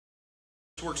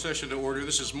Work session to order.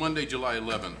 This is Monday, July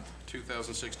 11,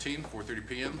 2016, 4:30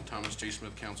 p.m., Thomas J.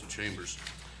 Smith Council Chambers.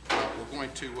 We're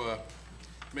going to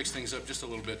mix things up just a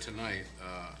little bit tonight.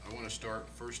 I want to start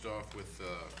first off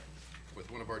with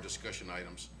one of our discussion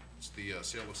items. It's the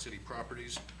sale of city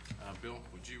properties. Bill,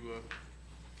 would you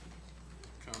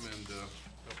come and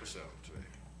help us out today?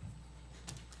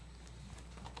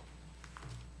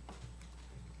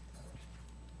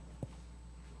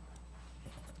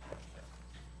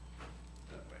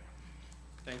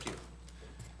 Thank you.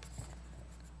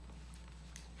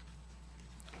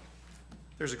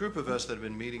 There's a group of us that have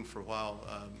been meeting for a while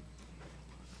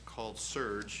called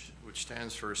SURGE, which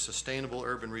stands for Sustainable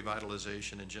Urban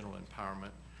Revitalization and General Empowerment.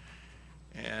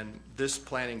 And this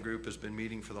planning group has been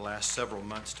meeting for the last several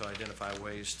months to identify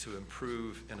ways to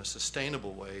improve in a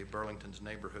sustainable way Burlington's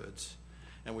neighborhoods.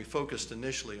 And we focused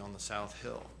initially on the South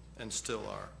Hill and still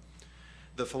are.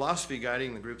 The philosophy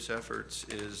guiding the group's efforts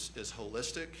is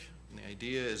holistic. And the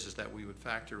idea is that we would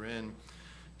factor in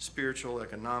spiritual,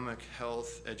 economic,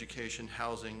 health, education,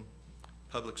 housing,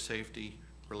 public safety,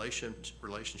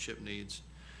 relationship needs,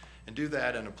 and do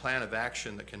that in a plan of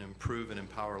action that can improve and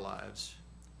empower lives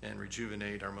and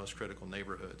rejuvenate our most critical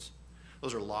neighborhoods.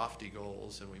 Those are lofty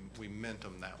goals, and we meant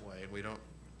them that way, and we don't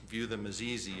view them as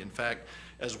easy. In fact,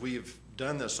 as we've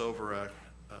done this over a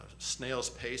snail's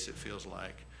pace, it feels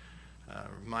like,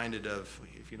 reminded of,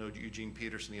 if you know Eugene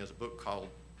Peterson, he has a book called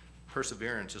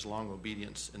Perseverance is Long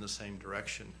Obedience in the Same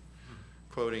Direction.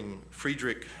 Quoting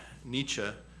Friedrich Nietzsche,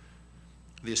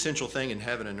 the essential thing in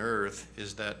heaven and earth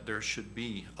is that there should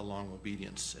be a long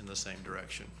obedience in the same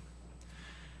direction.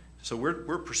 So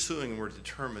we're pursuing and we're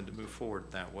determined to move forward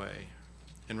that way.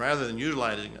 And rather than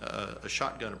utilizing a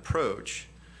shotgun approach,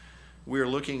 we're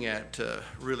looking at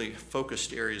really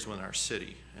focused areas within our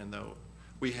city. And though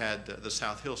we had the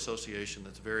South Hill Association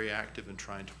that's very active in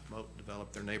trying to promote and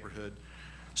develop their neighborhood.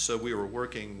 So we were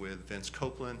working with Vince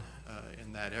Copeland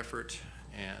in that effort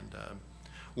and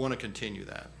want to continue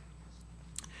that.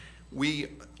 We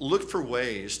look for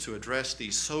ways to address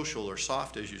these social or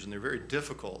soft issues, and they're very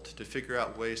difficult to figure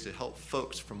out ways to help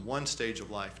folks from one stage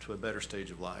of life to a better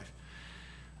stage of life.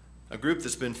 A group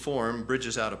that's been formed,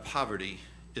 Bridges Out of Poverty,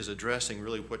 is addressing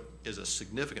really what is a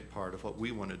significant part of what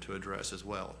we wanted to address as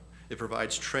well. It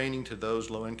provides training to those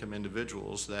low-income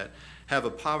individuals that have a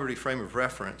poverty frame of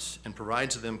reference and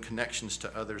provides them connections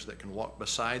to others that can walk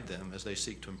beside them as they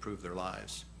seek to improve their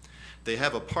lives. They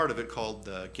have a part of it called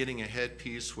the Getting Ahead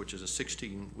piece, which is a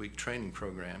 16-week training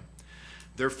program.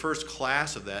 Their first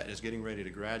class of that is getting ready to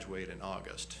graduate in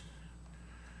August.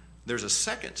 There's a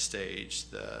second stage,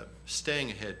 the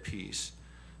Staying Ahead piece,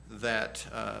 that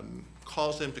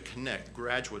calls them to connect,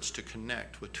 graduates to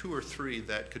connect with 2 or 3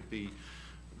 that could be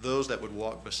those that would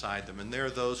walk beside them, and there are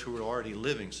those who are already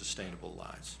living sustainable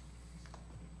lives.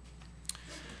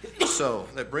 So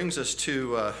that brings us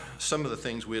to some of the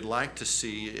things we'd like to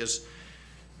see is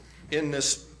in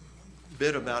this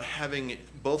bit about having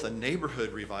both a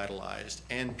neighborhood revitalized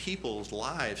and people's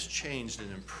lives changed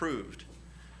and improved.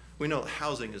 We know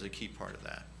housing is a key part of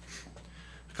that.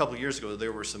 A couple of years ago,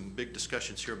 there were some big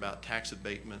discussions here about tax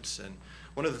abatements, and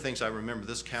one of the things I remember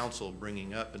this council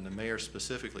bringing up, and the mayor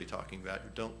specifically talking about,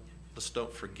 let's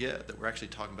don't forget that we're actually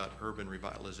talking about urban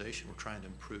revitalization. We're trying to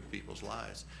improve people's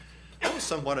lives. That was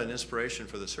somewhat an inspiration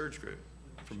for the SURGE group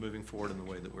for moving forward in the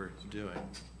way that we're doing.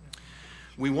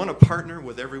 We want to partner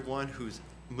with everyone who's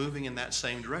moving in that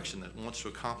same direction, that wants to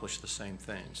accomplish the same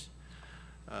things.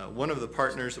 One of the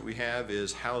partners that we have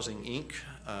is Housing Inc.,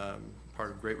 part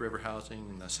of Great River Housing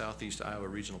and the Southeast Iowa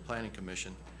Regional Planning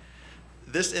Commission.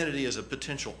 This entity is a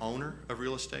potential owner of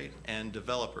real estate and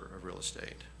developer of real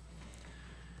estate.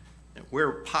 And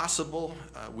where possible,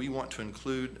 we want to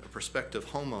include a prospective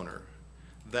homeowner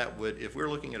that would, if we're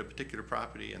looking at a particular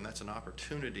property and that's an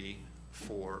opportunity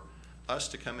for us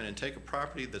to come in and take a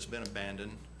property that's been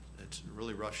abandoned, it's in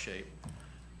really rough shape,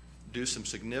 do some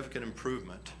significant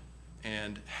improvement,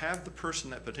 and have the person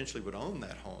that potentially would own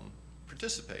that home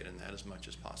participate in that as much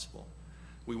as possible.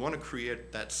 We want to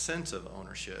create that sense of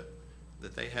ownership,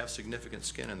 that they have significant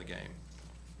skin in the game.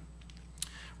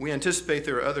 We anticipate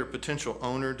there are other potential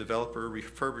owner, developer,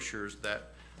 refurbishers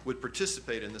that would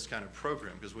participate in this kind of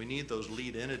program because we need those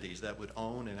lead entities that would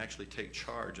own and actually take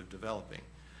charge of developing.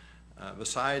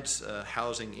 Besides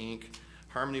Housing Inc.,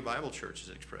 Harmony Bible Church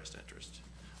has expressed interest.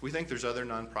 We think there's other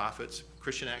nonprofits.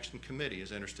 Christian Action Committee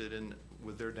is interested in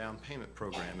with their down payment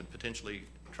program and potentially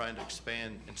trying to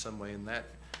expand in some way in that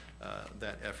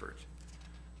effort.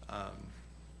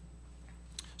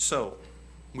 So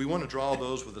we want to draw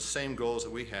those with the same goals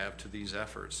that we have to these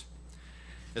efforts.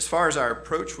 As far as our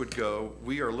approach would go,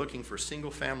 we are looking for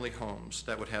single-family homes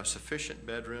that would have sufficient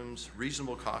bedrooms,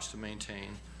 reasonable cost to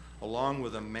maintain, along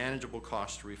with a manageable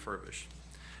cost to refurbish.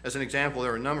 As an example,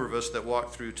 there are a number of us that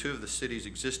walked through two of the city's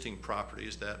existing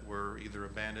properties that were either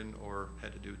abandoned or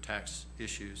had to do with tax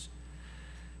issues.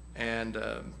 And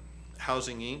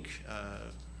Housing Inc.,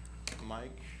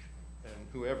 Mike, and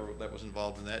whoever that was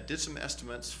involved in that, did some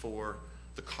estimates for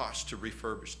the cost to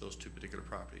refurbish those two particular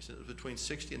properties. It was between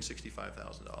 $60,000 and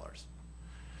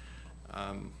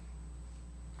 $65,000.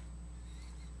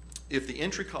 If the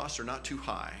entry costs are not too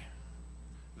high,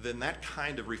 then that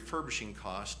kind of refurbishing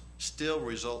cost still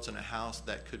results in a house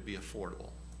that could be affordable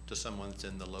to someone that's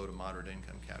in the low to moderate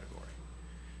income category.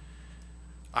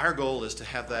 Our goal is to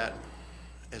have that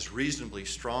as reasonably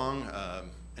strong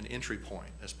an entry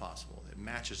point as possible. It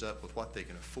matches up with what they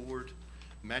can afford,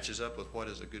 matches up with what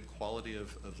is a good quality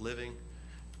of living,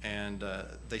 and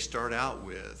they start out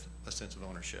with a sense of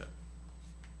ownership.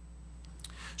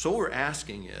 So what we're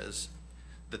asking is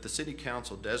that the City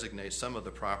Council designate some of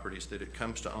the properties that it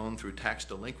comes to own through tax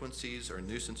delinquencies or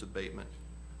nuisance abatement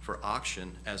for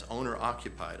auction as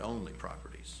owner-occupied only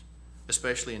properties,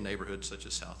 especially in neighborhoods such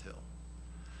as South Hill.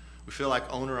 We feel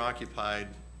like owner-occupied,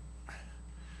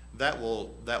 that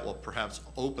will perhaps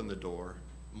open the door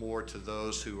more to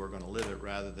those who are going to live it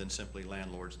rather than simply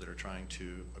landlords that are trying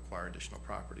to acquire additional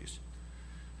properties.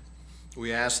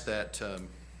 We ask that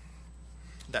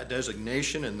that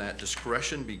designation and that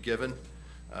discretion be given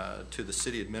to the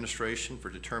city administration for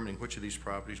determining which of these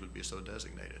properties would be so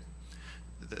designated.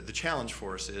 The challenge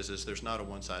for us is there's not a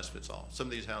one-size-fits-all. Some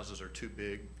of these houses are too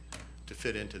big to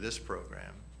fit into this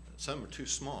program. Some are too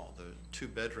small, the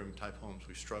two-bedroom type homes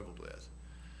we've struggled with.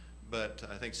 But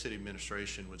I think city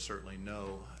administration would certainly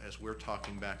know, as we're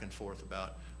talking back and forth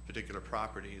about particular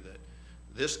property, that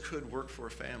this could work for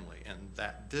a family, and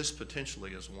that this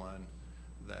potentially is one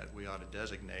that we ought to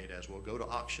designate as we'll go to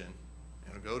auction,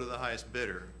 and it'll go to the highest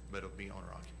bidder, but it'll be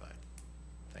owner-occupied.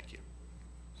 Thank you.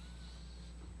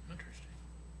 Interesting.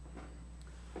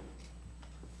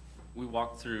 We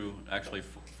walked through actually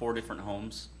 4 different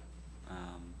homes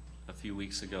a few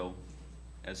weeks ago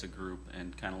as a group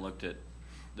and kind of looked at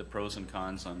the pros and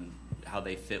cons on how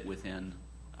they fit within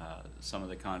some of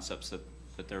the concepts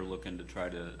that they're looking to try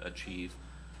to achieve.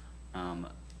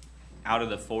 Out of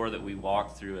the 4 that we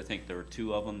walked through, I think there were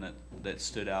 2 of them that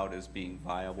stood out as being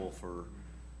viable for,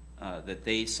 that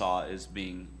they saw as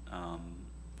being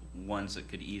ones that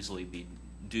could easily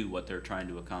do what they're trying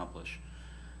to accomplish.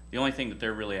 The only thing that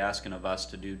they're really asking of us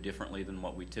to do differently than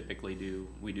what we typically do,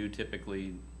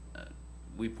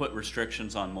 we put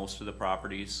restrictions on most of the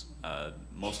properties.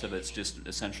 Most of it's just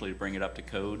essentially to bring it up to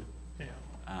code. Yeah.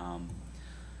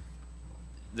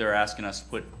 They're asking us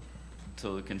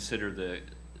to consider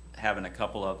having a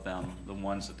couple of them, the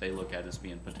ones that they look at as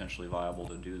being potentially viable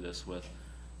to do this with,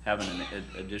 having an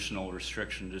additional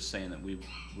restriction, just saying that we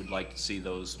would like to see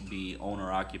those be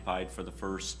owner-occupied for the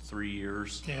first 3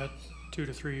 years. Yeah, 2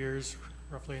 to 3 years,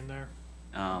 roughly in there.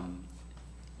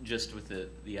 Just with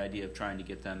the idea of trying to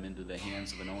get them into the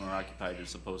hands of an owner-occupied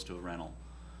as opposed to a rental.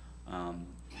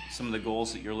 Some of the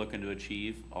goals that you're looking to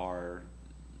achieve are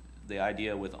the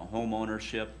idea with home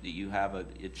ownership that you have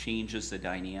it changes the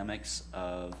dynamics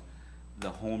of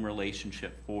the home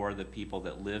relationship for the people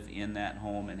that live in that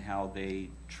home and how they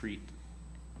treat,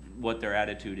 what their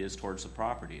attitude is towards the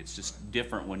property. It's just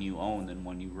different when you own than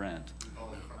when you rent. We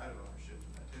call it pride of ownership,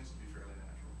 and that tends to be fairly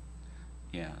natural.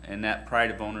 Yeah, and that pride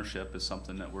of ownership is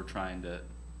something that we're trying to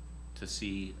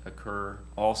see occur.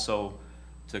 Also,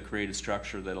 to create a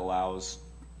structure that allows,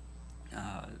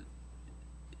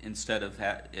 instead of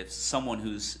if someone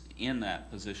who's in that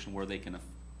position where they can,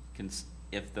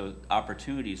 if the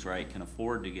opportunity's right, can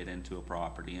afford to get into a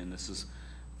property, and this is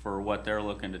for what they're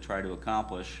looking to try to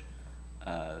accomplish.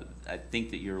 I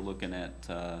think that you're looking at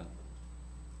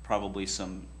probably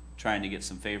trying to get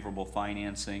some favorable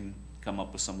financing, come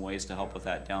up with some ways to help with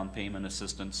that down payment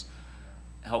assistance,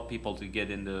 help people to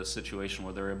get into a situation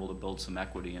where they're able to build some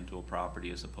equity into a property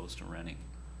as opposed to renting.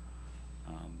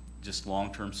 Just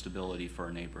long-term stability for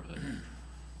a neighborhood.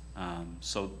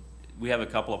 So we have a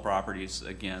couple of properties,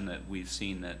 again, that we've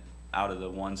seen that out of the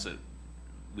ones that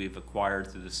we've acquired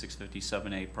through the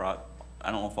 657A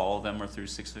I don't know if all of them are through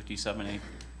 657A.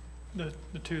 The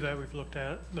 2 that we've looked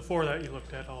at, the 4 that you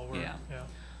looked at all were. Yeah.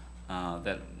 Yeah.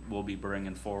 That we'll be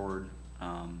bringing forward.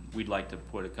 We'd like to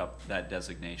put that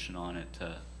designation on it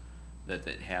that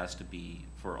it has to be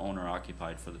for owner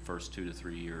occupied for the first 2 to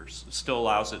 3 years. It still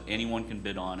allows it, anyone can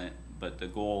bid on it, but the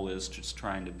goal is just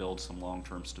trying to build some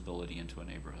long-term stability into a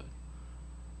neighborhood.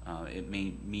 It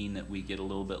may mean that we get a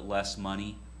little bit less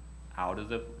money out of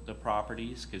the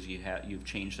properties, because you've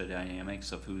changed the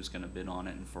dynamics of who's gonna bid on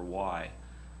it and for why.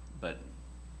 But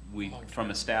we, from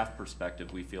a staff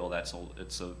perspective, we feel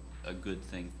it's a good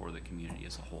thing for the community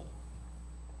as a whole.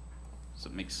 Does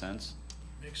it make sense?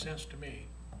 Makes sense to me.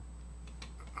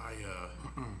 I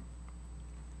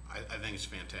think it's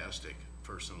fantastic,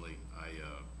 personally.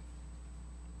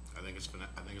 I think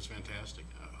it's fantastic.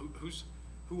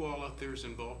 Who all out there is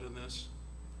involved in this?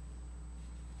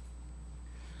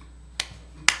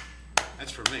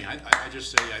 That's for me. I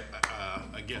just say,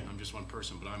 again, I'm just one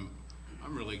person, but I'm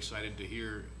really excited to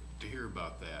hear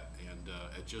about that. And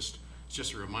it's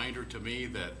just a reminder to me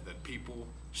that people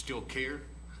still care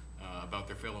about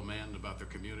their fellow man, about their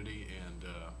community, and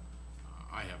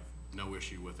I have no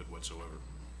issue with it whatsoever.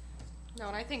 No,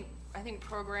 and I think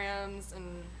programs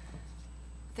and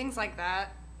things like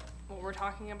that, what we're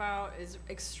talking about, is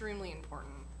extremely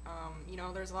important. You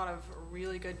know, there's a lot of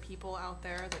really good people out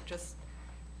there that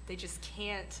they just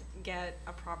can't get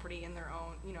a property in their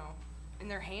own, you know, in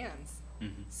their hands.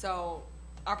 Mm-hmm. So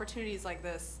opportunities like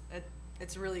this,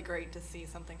 it's really great to see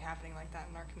something happening like that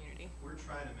in our community. We're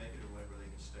trying to make it a way where they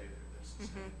can stay there, that's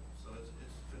sustainable. So it's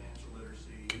financial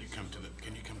literacy. Can you come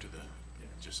to the,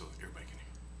 just so everybody can hear?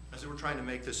 I said, we're trying to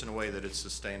make this in a way that it's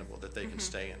sustainable, that they can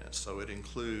stay in it. So it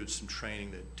includes some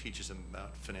training that teaches them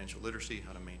about financial literacy,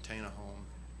 how to maintain a home.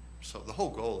 So the whole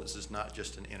goal is not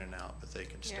just an in and out, but they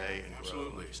can stay and grow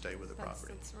Absolutely. and stay with the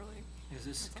property. That's really, Is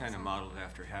this That's kind of awesome. modeled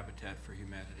after Habitat for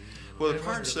Humanity? Well, the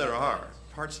parts that are,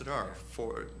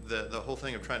 for the whole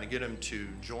thing of trying to get them to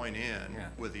join in Yeah.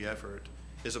 with the effort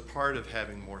is a part of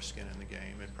having more skin in the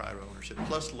game and pride of ownership,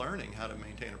 plus learning how to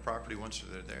maintain a property once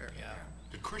they're there. Yeah.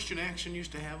 Did Christian Action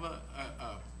used to have a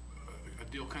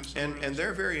deal kind of similar to And this?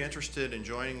 they're very interested in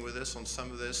joining with us on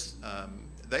some of this.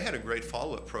 They had a great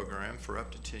follow-up program for up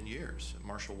to 10 years.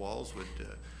 Marshall Walls would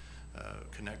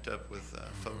connect up with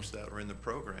folks that were in the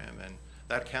program, and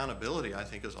that accountability, I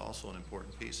think, is also an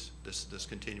important piece, this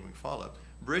continuing follow-up.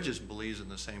 Bridges believes in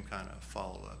the same kind of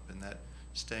follow-up and that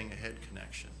staying ahead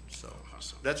connection. So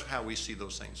Awesome. that's how we see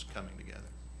those things coming together.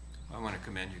 I want to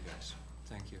commend you guys.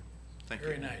 Thank you. Thank you.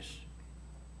 Very nice.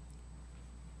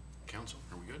 Council,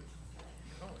 are we good?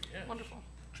 Oh, yeah. wonderful.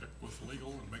 Check with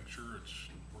legal and make sure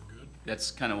we're good.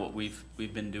 That's kind of what we've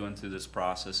been doing through this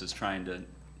process, is trying to,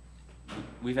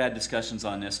 we've had discussions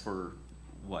on this for,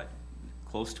 what,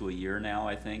 close to a year now,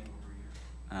 I think.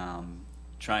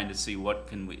 Trying to see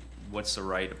what's the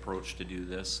right approach to do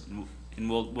this. And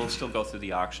we'll still go through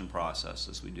the auction process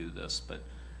as we do this, but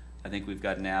I think we've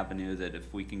got an avenue that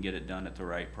if we can get it done at the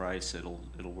right price, it'll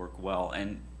work well.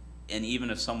 And even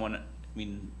if someone, I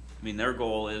mean, their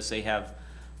goal is they have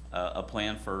a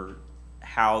plan for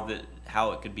how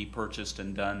it could be purchased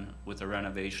and done with a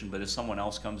renovation, but if someone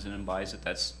else comes in and buys it,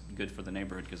 that's good for the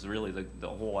neighborhood, because really the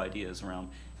whole idea is around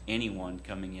anyone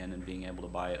coming in and being able to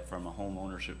buy it from a home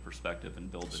ownership perspective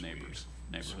and build the neighborhoods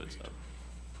Sweet. up.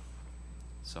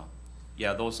 So,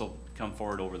 yeah, those will come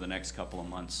forward over the next couple of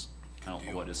months. I don't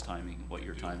know what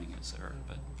your timing is there,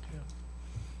 but.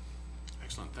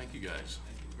 Excellent, thank you guys,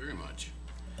 thank you very much.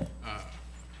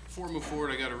 Before we move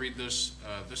forward, I gotta read this.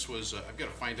 This was, I've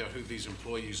gotta find out who these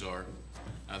employees are.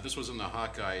 This was in the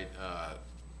Hawkeye.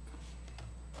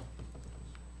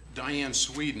 Diane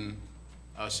Sweden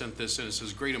sent this in. It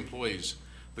says, "Great employees.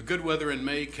 The good weather in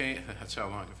May came," that's how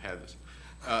long I've had this.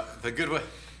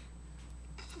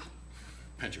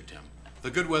 Pincher Tim.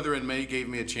 "The good weather in May gave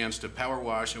me a chance to power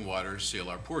wash and water seal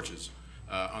our porches.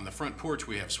 On the front porch,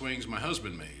 we have swings my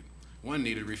husband made. One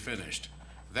needed refinished.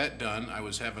 That done, I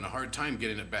was having a hard time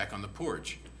getting it back on the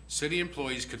porch. City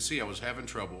employees could see I was having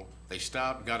trouble. They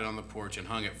stopped, got it on the porch, and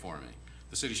hung it for me.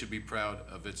 The city should be proud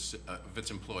of its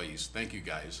employees. Thank you,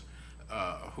 guys."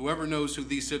 Whoever knows who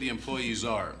these city employees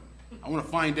are, I want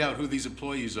to find out who these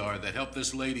employees are that helped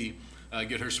this lady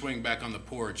get her swing back on the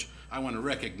porch. I want to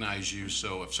recognize you.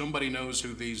 So if somebody knows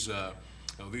who these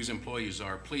employees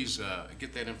are, please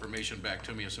get that information back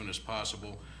to me as soon as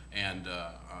possible. And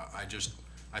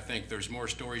I think there's more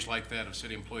stories like that of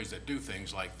city employees that do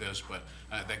things like this, but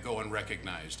that go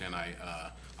unrecognized. And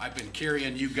I've been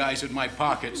carrying you guys in my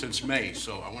pocket since May,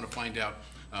 so I want to find out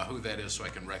who that is so I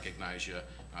can recognize you.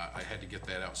 I had to get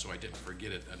that out so I didn't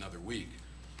forget it another week.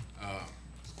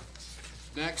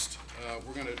 Next,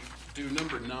 we're going to do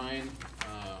number 9,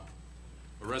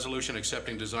 a resolution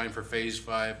accepting design for Phase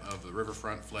 5 of the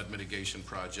Riverfront Flood Mitigation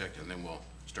Project, and then we'll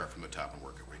start from the top and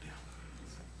work our way down.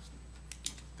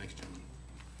 Thanks, gentlemen.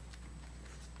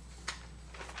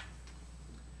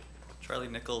 Charlie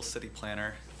Nichols, city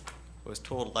planner. Was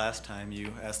told last time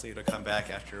you asked you to come back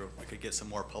after we could get some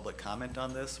more public comment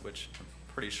on this, which I'm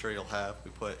pretty sure you'll have.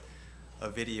 We put a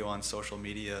video on social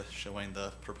media showing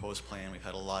the proposed plan. We've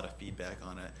had a lot of feedback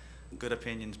on it. Good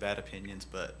opinions, bad opinions,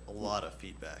 but a lot of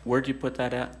feedback. Where'd you put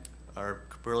that at? Our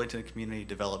Burlington Community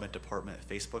Development Department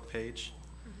Facebook page,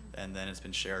 and then it's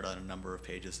been shared on a number of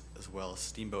pages as well.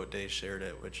 Steamboat Day shared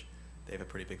it, which they have a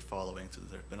pretty big following, so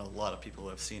there have been a lot of people who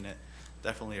have seen it.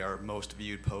 Definitely our most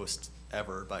viewed post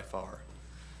ever by far.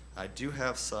 I do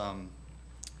have some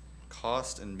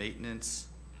cost and maintenance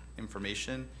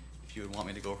information, if you would want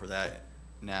me to go over that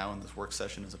now in this work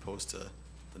session as opposed to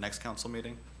the next council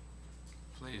meeting.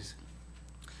 Please.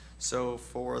 So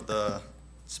for the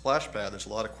splash pad, there's a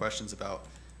lot of questions about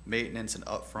maintenance and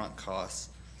upfront costs.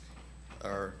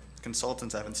 Our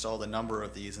consultants have installed a number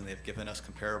of these and they've given us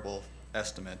comparable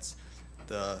estimates.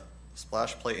 The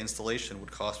splash plate installation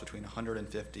would cost between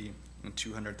 $150,000 and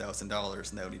 $200,000,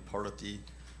 and that would be part of the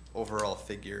overall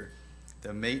figure.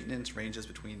 The maintenance ranges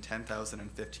between $10,000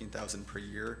 and $15,000 per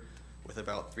year, with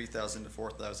about $3,000 to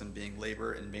 $4,000 being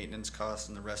labor and maintenance costs,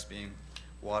 and the rest being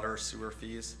water, sewer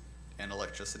fees, and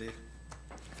electricity.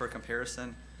 For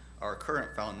comparison, our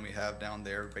current fountain we have down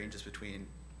there ranges between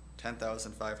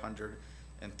 $10,500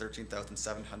 and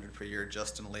 $13,700 per year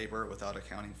just in labor, without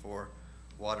accounting for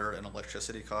water and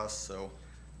electricity costs. So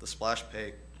the splash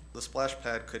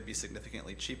pad could be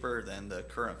significantly cheaper than the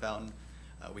current fountain.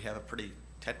 We have a pretty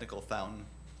technical fountain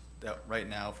that right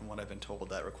now, from what I've been told,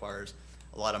 that requires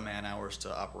a lot of man hours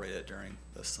to operate it during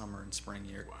the summer and spring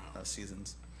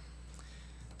seasons.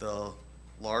 The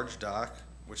large dock,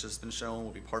 which has been shown,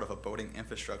 will be part of a boating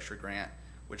infrastructure grant,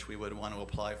 which we would want to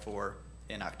apply for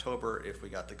in October if we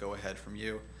got the go-ahead from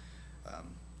you.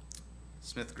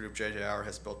 Smith Group JJR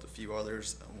has built a few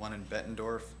others, one in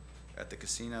Bettendorf at the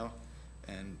casino,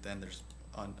 and then there's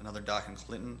another dock in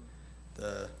Clinton.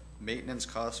 The maintenance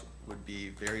costs would be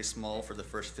very small for the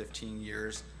first 15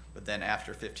 years, but then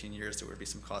after 15 years there would be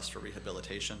some costs for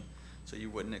rehabilitation. So you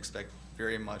wouldn't expect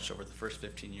very much over the first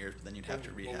 15 years, but then you'd have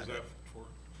to rehab What was it.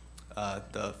 that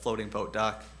for? The floating boat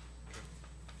dock.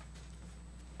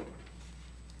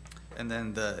 And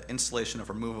then the installation of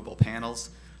removable panels.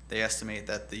 They estimate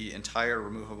that the entire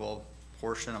removable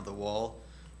portion of the wall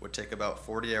would take about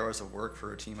 40 hours of work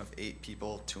for a team of 8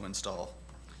 people to install.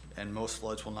 And most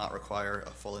floods will not require a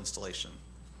full installation.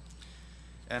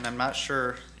 And I'm not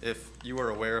sure if you are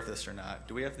aware of this or not.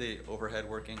 Do we have the overhead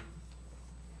working?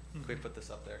 Can we put this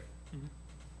up there?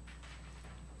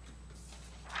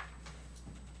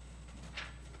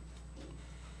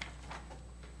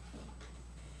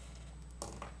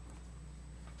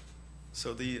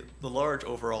 So the large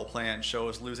overall plan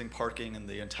shows losing parking in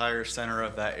the entire center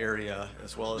of that area,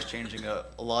 as well as changing a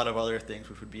lot of other things,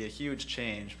 which would be a huge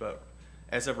change. But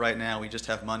as of right now, we just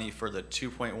have money for the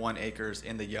 2.1 acres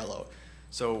in the yellow.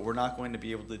 So we're not going to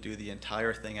be able to do the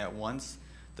entire thing at once.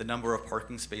 The number of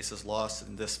parking spaces lost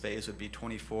in this phase would be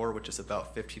 24, which is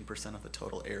about 15% of the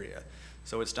total area.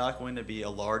 So it's not going to be a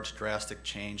large, drastic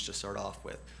change to start off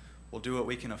with. We'll do what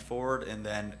we can afford, and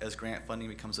then as grant funding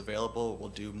becomes available, we'll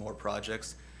do more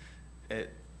projects.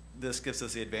 This gives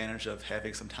us the advantage of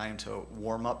having some time to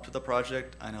warm up to the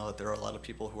project. I know that there are a lot of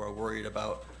people who are worried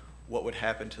about what would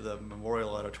happen to the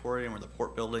Memorial Auditorium or the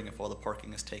Port Building if all the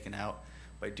parking is taken out.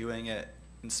 By doing it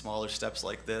in smaller steps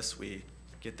like this, we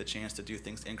get the chance to do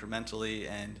things incrementally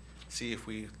and see if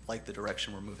we like the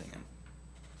direction we're moving in.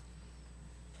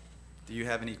 Do you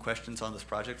have any questions on this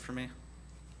project for me?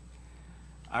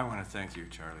 I want to thank you,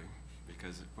 Charlie,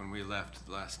 because when we left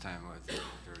last time, there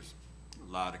was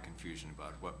a lot of confusion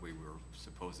about what we were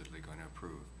supposedly going to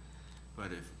approve.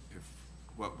 But if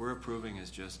what we're approving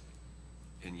is just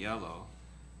in yellow,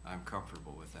 I'm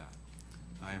comfortable with that.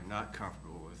 I am not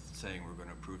comfortable with saying we're going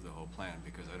to approve the whole plan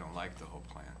because I don't like the whole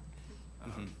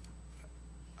plan.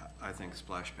 I think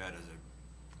splash pad is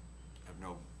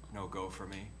a no-go for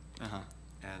me.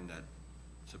 And that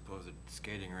supposed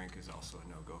skating rink is also a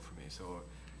no-go for me. So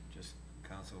just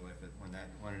counsel,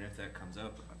 when and if that comes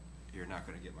up, you're not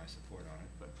going to get my support on it.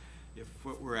 But if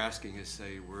what we're asking is,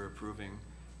 say, we're approving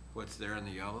what's there in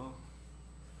the yellow,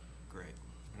 great.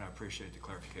 And I appreciate the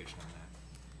clarification on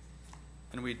that.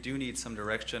 And we do need some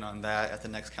direction on that at the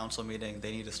next council meeting.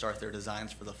 They need to start their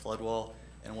designs for the flood wall,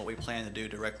 and what we plan to do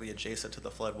directly adjacent to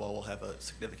the flood wall will have a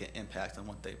significant impact on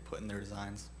what they put in their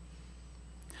designs.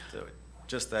 So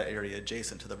just that area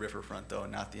adjacent to the riverfront, though,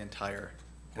 not the entire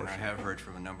And I portion. have heard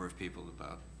from a number of people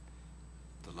about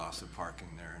the loss of parking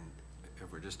there, and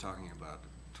if we're just talking about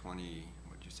 20,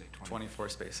 what'd you say, 24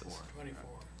 spaces. 24.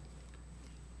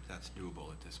 That's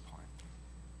doable at this point.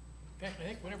 In fact, I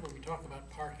think whenever we talk about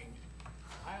parking,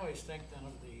 I always think then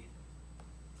of the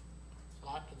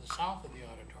lot to the south of the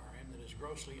auditorium that is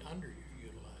grossly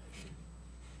underutilized.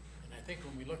 And I I think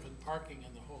when we look at parking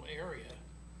in the whole area,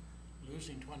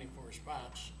 losing 24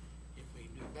 spots, if we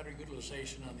do better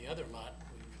utilization on the other lot,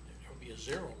 there'll be a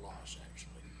zero loss, actually.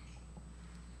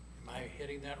 Am I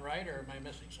hitting that right, or am I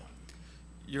missing something?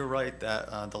 You're right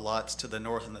that the lots to the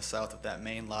north and the south of that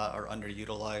main lot are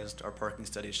underutilized. Our parking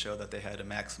studies show that they had a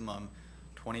maximum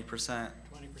 20%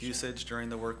 usage during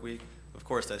the work week. Of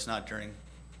course, that's not during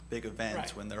big events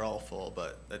Right. when they're all full,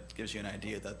 but that gives you an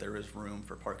idea that there is room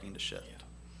for parking to shift. Yeah.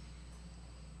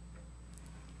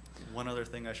 One other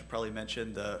thing I should probably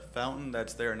mention, the fountain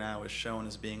that's there now is shown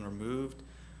as being removed.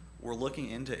 We're looking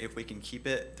into if we can keep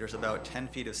it. There's about 10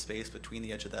 feet of space between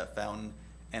the edge of that fountain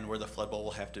and where the flood wall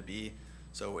will have to be.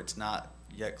 So it's not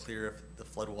yet clear if the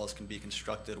flood walls can be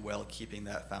constructed while keeping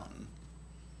that fountain.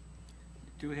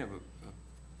 Do we have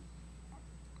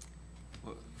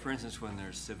well, for instance, when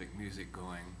there's civic music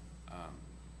going,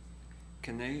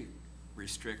 can they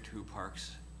restrict who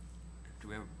parks? Do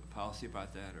we have a policy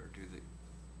about that, or do they?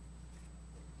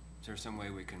 Is there some way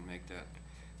we can make that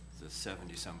the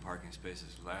 70-some parking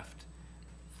spaces left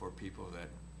for people that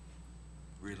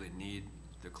really need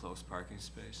the close parking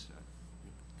space?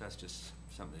 That's just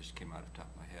something that just came out of the top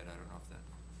of my head. I don't know if that.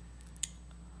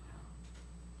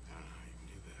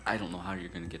 I don't know how you're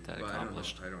gonna get that Well,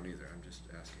 accomplished. I don't either. I'm just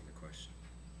asking the question.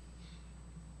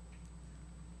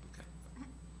 Okay.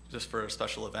 Just for a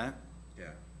special event?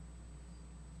 Yeah.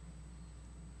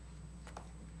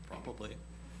 Probably.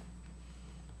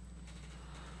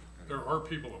 There are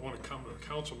people that want to come to a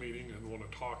council meeting and want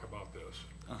to talk about this.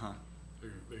 Uh-huh.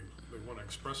 They want to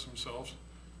express themselves.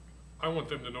 I want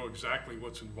them to know exactly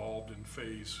what's involved in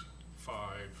phase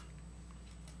 5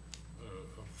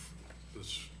 of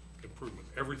this improvement.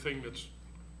 Everything that's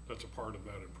a part of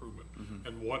that improvement,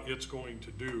 and what it's going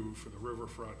to do for the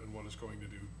riverfront and what it's going to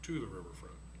do to the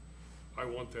riverfront. I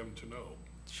want them to know.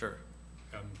 Sure.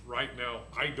 And right now,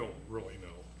 I don't really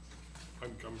know.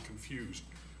 I'm confused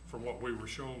from what we were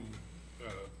shown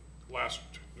last,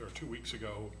 or 2 weeks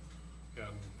ago,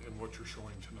 and what you're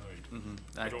showing tonight.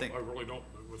 I really don't,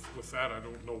 with that, I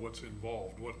don't know what's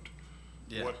involved,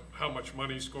 how much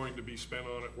money's going to be spent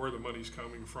on it, where the money's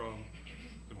coming from,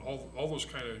 and all those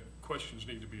kind of questions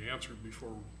need to be answered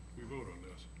before we vote on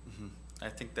this. I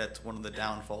think that's one of the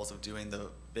downfalls of doing the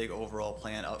big overall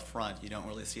plan up front. You don't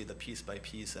really see the piece by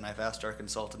piece, and I've asked our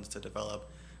consultants to develop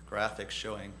graphics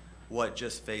showing what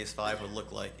just phase 5 would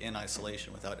look like in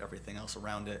isolation without everything else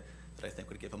around it, that I think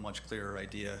would give a much clearer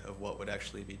idea of what would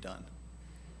actually be done.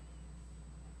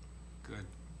 Good.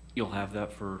 You'll have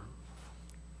that for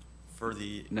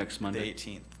the next Monday? The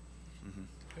 18th.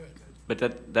 Good.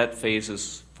 But that phase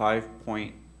is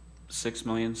 5.6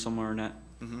 million, somewhere in that?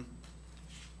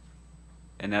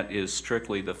 And that is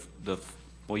strictly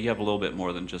well, you have a little bit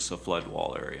more than just the flood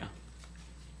wall area.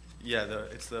 Yeah,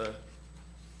 it's the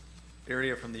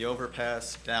area from the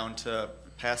overpass down to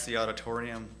past the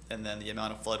auditorium, and then the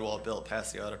amount of flood wall built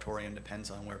past the auditorium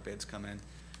depends on where bids come in,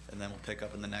 and then we'll pick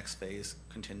up in the next phase,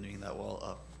 continuing that wall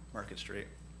up Market Street.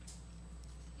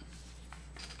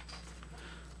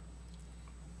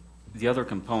 The other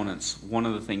components, one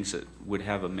of the things that would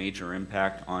have a major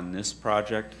impact on this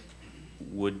project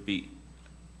would be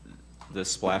the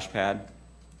splash pad.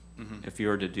 If you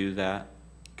were to do that,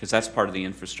 because that's part of the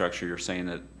infrastructure. You're saying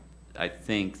that, I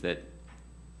think that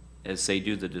as they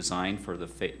do the design for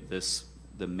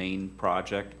the main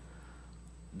project,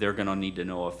 they're gonna need to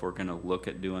know if we're gonna look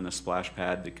at doing a splash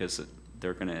pad, because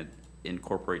they're gonna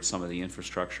incorporate some of the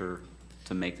infrastructure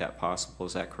to make that possible.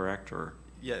 Is that correct, or?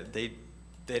 Yeah, they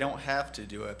don't have to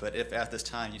do it, but if at this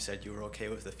time you said you were okay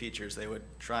with the features, they would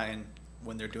try and,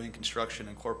 when they're doing construction,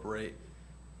 incorporate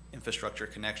infrastructure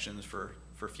connections for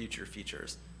future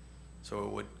features. So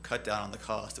it would cut down on the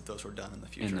cost if those were done in the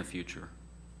future. In the future.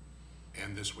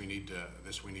 And this we need to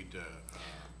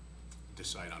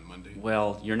decide on Monday?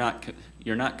 Well, you're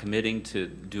not committing to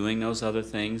doing those other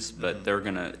things, but they're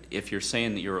gonna, if you're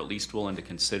saying that you're at least willing to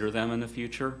consider them in the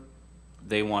future,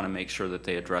 they wanna make sure that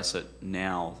they address it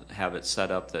now, have it set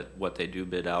up that what they do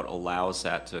bid out allows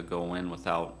that to go in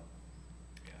without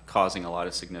causing a lot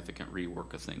of significant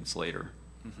rework of things later.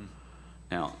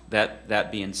 Now, that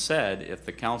being said, if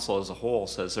the council as a whole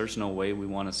says there's no way we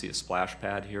wanna see a splash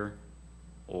pad here,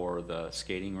 or the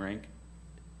skating rink,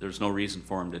 there's no reason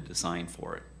for them to design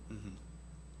for it.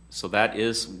 So that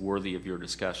is worthy of your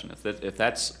discussion. If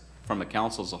that's from the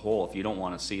council as a whole, if you don't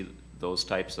want to see those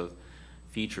types of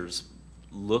features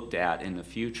looked at in the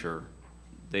future,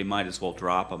 they might as well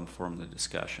drop them from the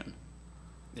discussion.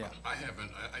 Yeah.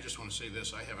 I just want to say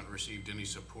this, I haven't received any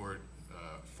support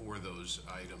for those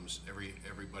items.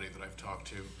 Everybody that I've talked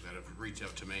to that have reached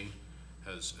out to me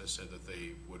has said that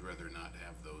they would rather not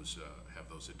have those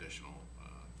additional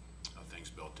things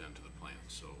built into the plan.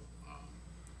 So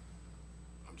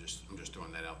I'm just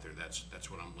throwing that out there.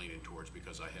 That's what I'm leaning towards,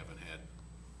 because I haven't had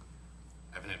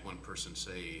one person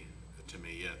say to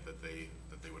me yet that they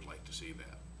would like to see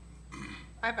that.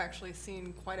 I've actually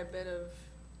seen quite a bit of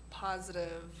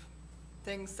positive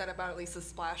things said about at least the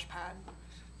splash pad.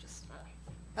 Just,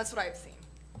 that's what I've seen.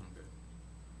 Okay.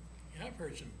 Yeah, I've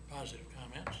heard some positive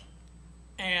comments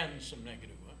and some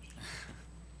negative ones.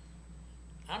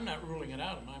 I'm not ruling it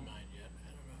out in my mind yet.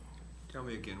 I don't know. Tell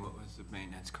me again, what was the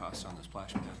maintenance cost on the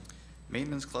splash pad?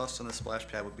 Maintenance costs on the splash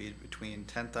pad would be between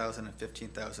 $10,000 and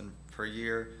 $15,000 per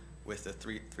year, with the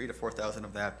 $3,000 to $4,000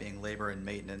 of that being labor and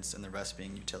maintenance, and the rest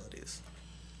being utilities.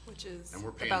 Which is And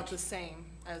we're paying about t- the same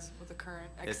as with the current,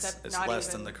 It's except not less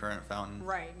than even- the current fountain.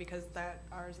 Right, because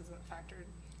ours isn't factored.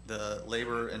 The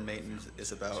labor and maintenance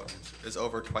is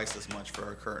over twice as much for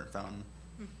our current fountain.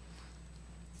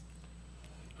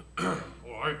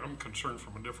 Well, I'm concerned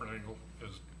from a different angle.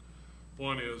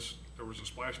 One is, there was a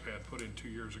splash pad put in 2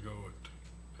 years ago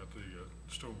at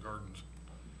the Stone Gardens,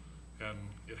 and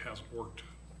it hasn't worked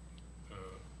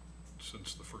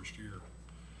since the first year.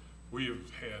 We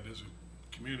have had, as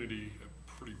a community, a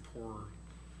pretty poor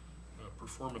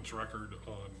performance record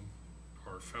on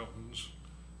our fountains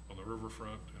on the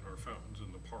riverfront and our fountains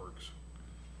in the parks.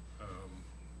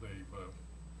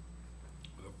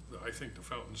 I think the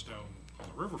fountains down on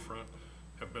the riverfront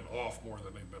have been off more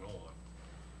than they've been on.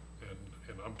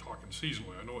 And I'm talking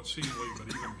seasonally. I know it's seasonally, but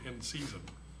even in season,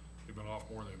 they've been off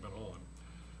more than they've been on.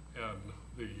 And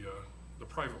the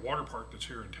private water park that's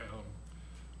here in town,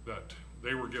 that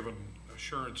they were given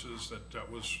assurances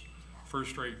that was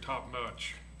first-rate,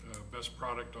 top-notch, best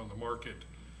product on the market,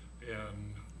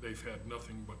 and they've had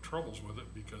nothing but troubles with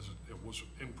it because it was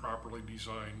improperly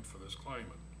designed for this climate.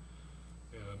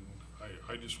 And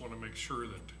I just want to make sure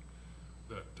that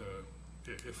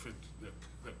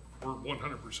we're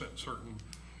 100% certain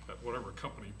that whatever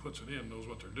company puts it in knows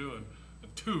what they're doing.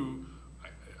 And two,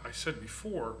 I said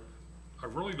before, I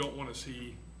really don't want to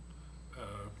see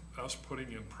us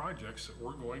putting in projects that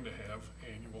we're going to have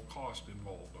annual cost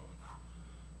involved on.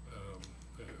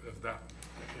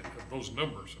 Of those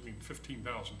numbers, I mean, $15,000 in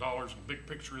the big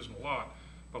picture isn't a lot,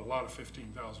 but a lot of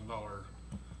 $15,000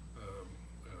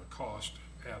 cost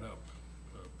add up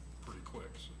pretty quick.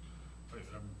 So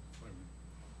I'm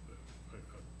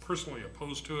personally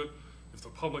opposed to it. If the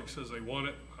public says they want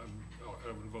it,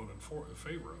 I would vote in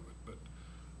favor of it, but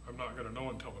I'm not going to know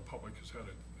until the public has had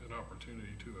an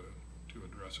opportunity to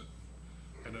address it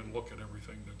and then look at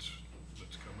everything that's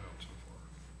come out so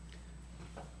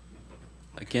far.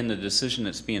 Again, the decision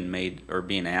that's being made or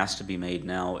being asked to be made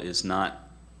now is not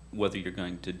whether you're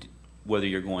going to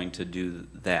do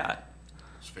that.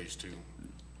 It's phase 2.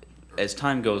 As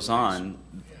time goes on,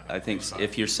 I think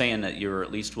if you're saying that you're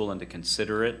at least willing to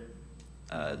consider it,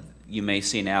 you may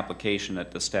see an application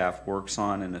that the staff works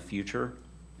on in the future.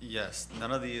 Yes,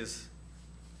 none of these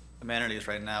amenities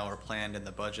right now are planned in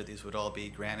the budget. These would all be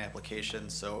grant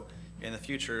applications. So in the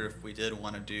future, if we did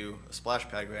want to do a splash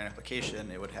pad grant application,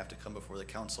 it would have to come before the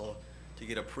council to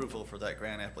get approval for that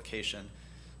grant application.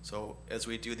 So as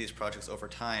we do these projects over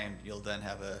time, you'll then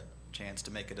have a chance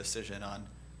to make a decision on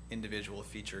individual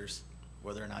features,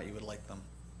 whether or not you would like them.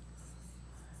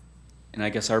 And I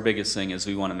guess our biggest thing is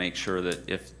we want to make sure that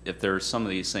if there are some of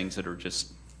these things that are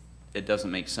just, it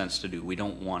doesn't make sense to do, we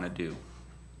don't want to do.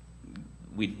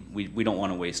 We don't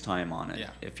want to waste time on it. Yeah.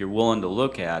 If you're willing to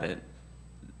look at it,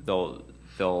 they'll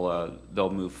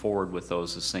move forward with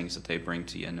those as things that they bring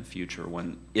to you in the future,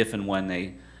 if and when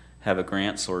they have a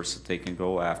grant source that they can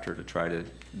go after to try to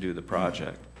do the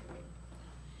project.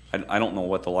 I don't know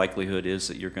what the likelihood is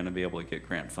that you're going to be able to get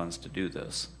grant funds to do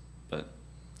this, but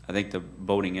I think the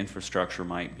boating infrastructure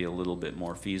might be a little bit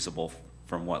more feasible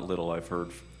from what little I've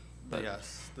heard. But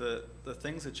yes, the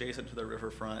things adjacent to the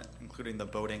riverfront, including the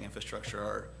boating infrastructure,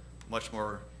 are much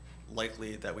more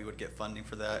likely that we would get funding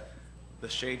for that. The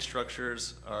shade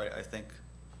structures are, I think,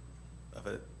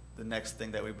 the next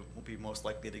thing that we will be most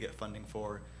likely to get funding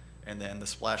for. And then the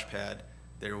splash pad,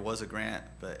 there was a grant,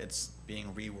 but it's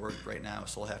being reworked right now,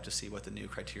 so we'll have to see what the new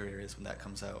criteria is when that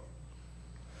comes out.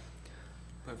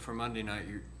 But for Monday night,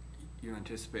 you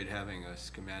anticipate having a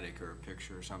schematic or a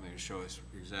picture or something to show us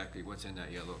exactly what's in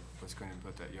that yellow,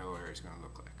 what that yellow area is going to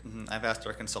look like. I've asked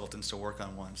our consultants to work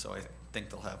on one, so I think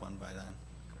they'll have one by then.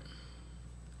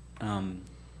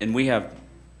 and we have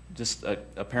just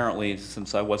apparently,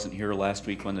 since I wasn't here last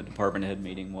week when the department head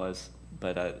meeting was,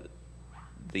 but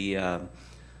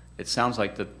it sounds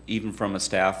like that even from a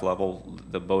staff level,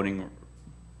 the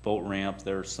boat ramp,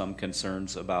 there's some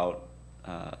concerns about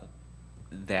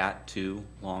that too,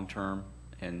 long-term,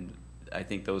 and I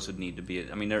think those would need to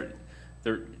be, I mean, they're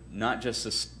not just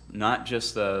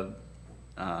the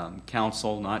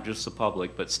council, not just the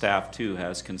public, but staff too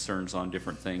has concerns on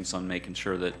different things, on making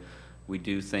sure that we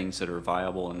do things that are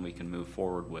viable and we can move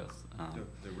forward with.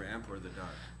 The ramp or the dock?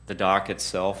 The dock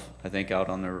itself, I think out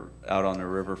on the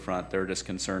riverfront, they're just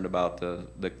concerned about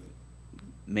the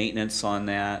maintenance on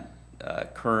that,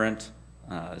 current,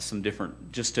 some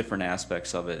different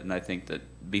aspects of it. And I think that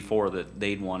before that,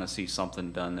 they'd want to see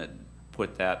something done that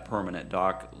put that permanent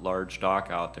dock, large dock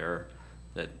out there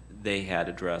that they had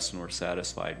addressed and were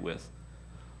satisfied with.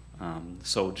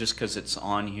 So just because it's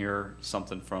on here,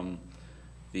 something from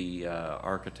the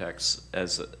architects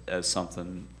as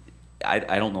something,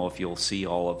 I don't know if you'll see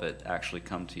all of it actually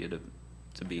come to you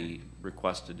to be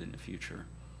requested in the future.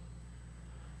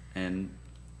 And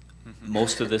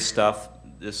most of this stuff,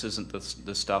 this isn't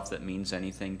the stuff that means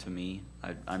anything to me.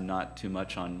 I'm not too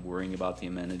much on worrying about the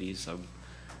amenities.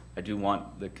 I do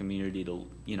want the community to,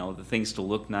 the things to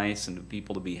look nice and the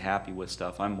people to be happy with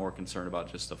stuff. I'm more concerned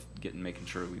about just making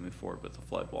sure we move forward with the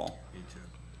flood wall. Me too.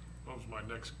 That was my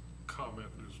next comment,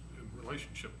 is in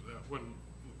relationship to that.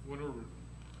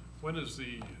 When is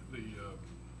the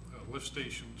lift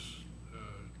stations,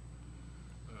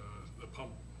 the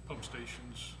pump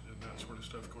stations and that sort of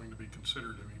stuff going to be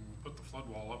considered? I mean, we put the flood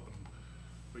wall up and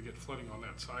we get flooding on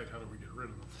that side. How do we get rid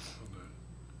of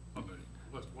on the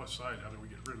west side? How do we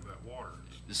get rid of that water?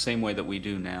 The same way that we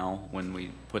do now, when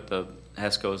we put the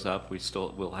HESCOs up,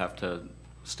 we'll have to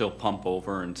still pump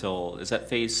over until, is that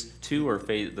phase 2 or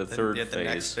the third phase? The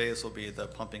next phase will be the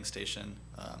pumping station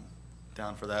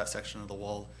down for that section of the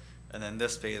wall. And then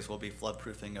this phase will be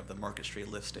floodproofing of the Market Street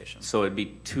lift station. So it'd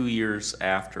be 2 years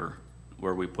after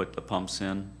where we put the pumps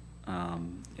in.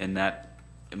 And that,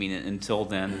 I mean, until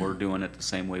then, we're doing it the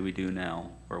same way we do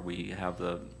now, where we have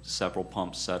the several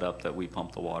pumps set up that we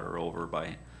pump the water over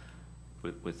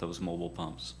with those mobile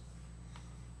pumps.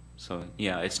 So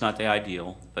yeah, it's not the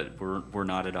ideal, but we're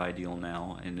not at ideal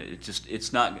now, and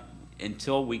it's not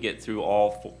until we get through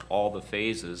all the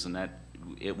phases, and that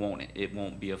it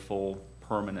won't be a full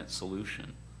permanent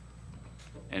solution.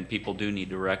 And people do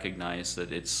need to recognize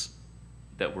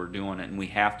that we're doing it, and we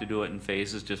have to do it in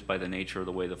phases just by the nature of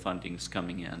the way the funding's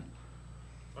coming in.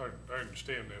 I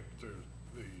understand that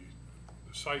the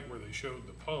site where they showed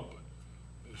the pump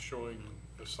is showing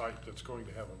a site that's going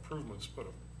to have improvements put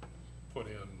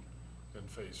in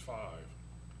phase 5.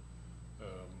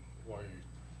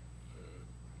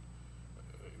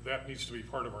 That needs to be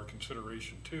part of our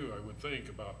consideration too, I would think,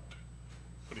 about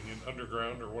putting in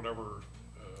underground or whatever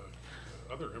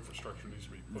other infrastructure needs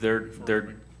to be put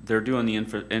in. They're doing the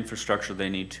infrastructure they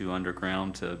need to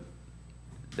underground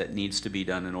that needs to be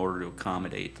done in order to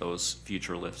accommodate those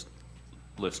future lift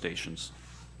stations.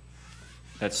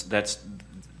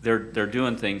 They're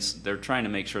doing things. They're trying to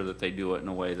make sure that they do it in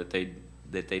a way that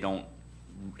they don't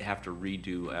have to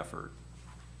redo effort.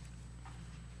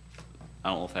 I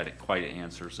don't know if that quite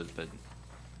answers it, but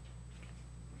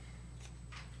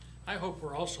I hope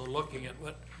we're also looking at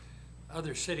what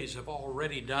other cities have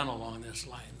already done along this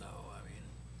line, though.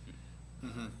 I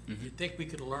mean, you'd think we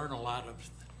could learn a lot of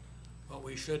what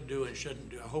we should do and shouldn't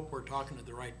do. I hope we're talking to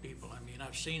the right people. I mean,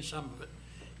 I've seen some of it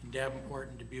in Davenport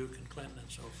and Dubuque and Clinton and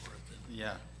so forth. And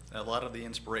Yeah, a lot of the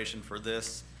inspiration for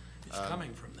this it's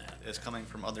coming from that. is coming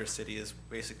from other cities.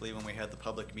 Basically, when we had the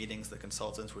public meetings, the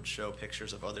consultants would show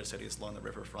pictures of other cities along the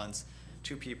riverfronts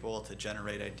to people to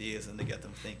generate ideas and to get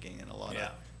them thinking, and a lot Yeah.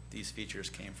 of these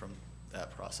features came from that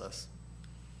process.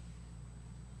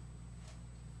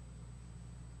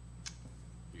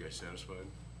 You guys satisfied?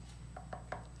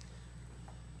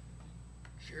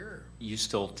 Sure. you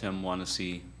still, Tim, want to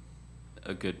see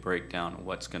a good breakdown of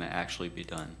what's going to actually be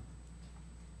done.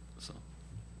 So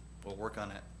We'll work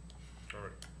on it. All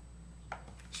right.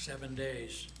 7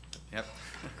 days. Yep.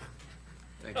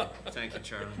 Thank you,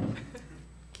 Charlie.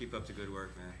 Keep up the good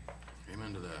work, man.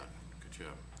 Amen to that. Good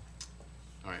job.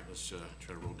 All right, let's try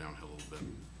to roll downhill a little bit.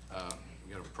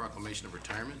 We got a proclamation of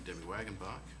retirement, Debbie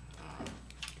Wagenbach.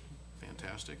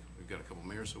 Fantastic. We've got a couple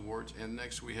mayor's awards. And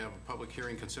next we have a public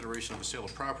hearing consideration of the sale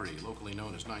of property locally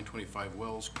known as 925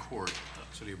 Wells Court,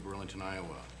 City of Burlington, Iowa.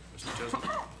 Mr. Chesney?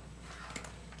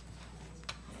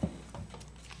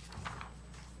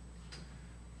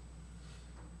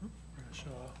 We're gonna show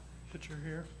a picture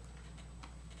here.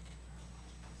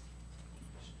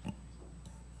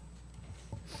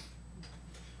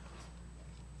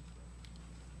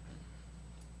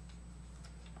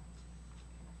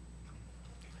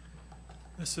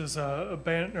 This is a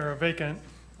vacant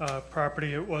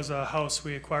property. It was a house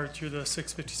we acquired through the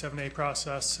 657A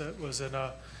process. It was in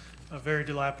a a very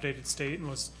dilapidated state and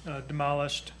was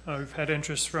demolished. We've had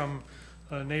interest from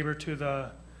a neighbor to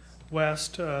the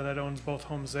west that owns both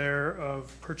homes there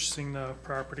of purchasing the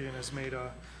property and has made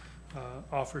a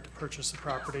offer to purchase the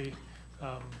property.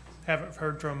 Haven't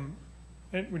heard from,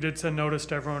 we did send notice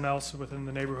to everyone else within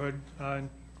the neighborhood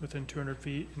within 200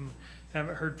 feet, and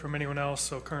haven't heard from anyone else,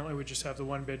 so currently we just have the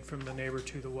one bid from the neighbor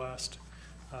to the west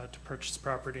to purchase the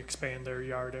property, expand their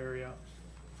yard area.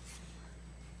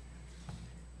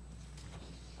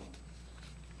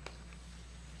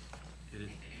 It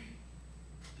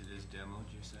is demoed,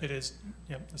 you said? It is,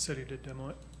 yep, the city did demo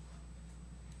it.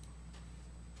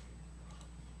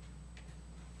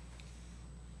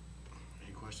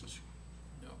 Any questions?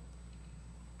 No.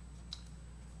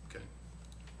 Okay.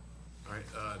 All right,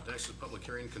 next is public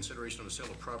hearing, consideration of a sale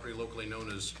of property locally known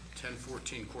as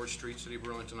 1014 Court Street, City of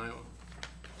Burlington, Iowa.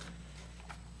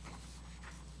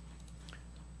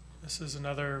 This is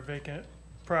another vacant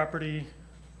property.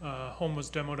 Home was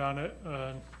demoed on it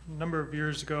a number of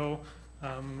years ago.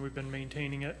 We've been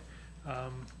maintaining it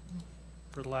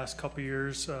for the last couple of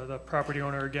years. The property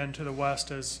owner, again to the west,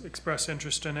 has expressed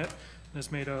interest in it and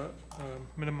has made a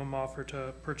minimum offer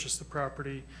to purchase the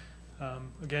property.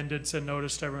 Again, did send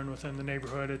notice to everyone within the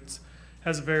neighborhood. It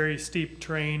has a very steep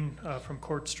terrain from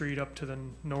Court Street up to the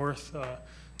north,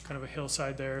 kind of a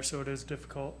hillside there, so it is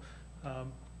difficult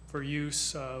for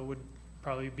use. Would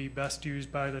probably be best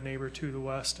used by the neighbor to the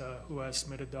west who has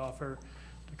submitted the offer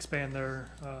to expand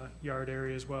their yard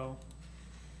area as well.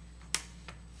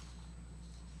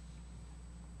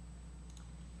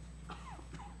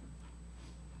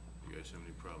 You guys have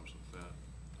any problems with that?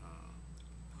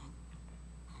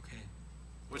 Okay.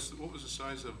 What was the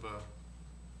size of,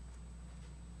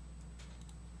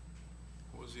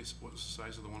 what was the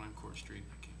size of the one on Court Street?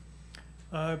 I can't.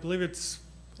 I believe it's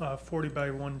 40 by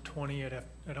 120. I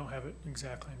don't have it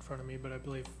exactly in front of me, but I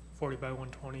believe 40 by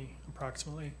 120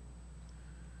 approximately.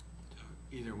 So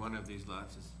either one of these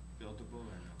lots is buildable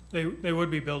or no? They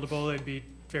would be buildable. They'd be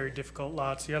very difficult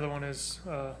lots. The other one is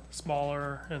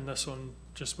smaller, and this one,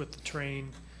 just with the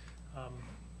terrain,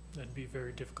 that'd be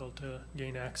very difficult to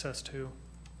gain access to. You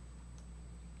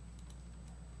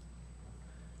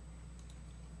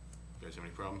guys have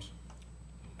any problems?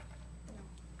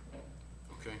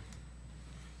 Okay.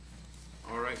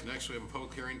 All right, next we have a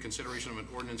public hearing, consideration of an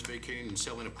ordinance vacating and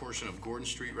selling a portion of Gordon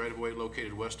Street right-of-way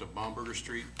located west of Baumberger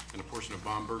Street and a portion of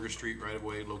Baumberger Street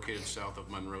right-of-way located south of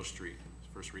Monroe Street.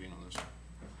 First reading on this.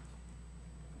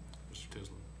 Mr.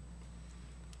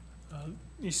 Tisland.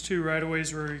 These two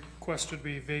right-of-ways were requested to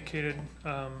be vacated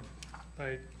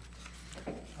by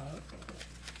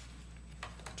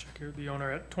check here, the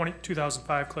owner at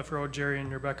 2005 Cliff Road, Jerry and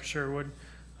Rebecca Sherwood.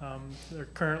 They're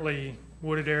currently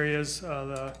wooded areas.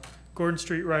 The Gordon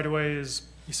Street right-of-way is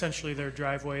essentially their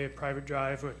driveway, a private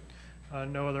drive with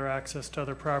no other access to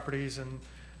other properties, and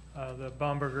the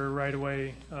Baumberger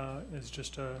right-of-way is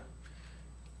just a,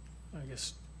 I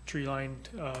guess, tree-lined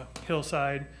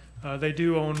hillside. They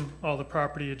do own all the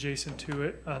property adjacent to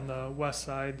it on the west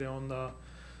side. They own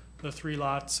the 3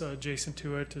 lots adjacent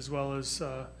to it, as well as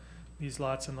these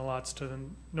lots and the lots to the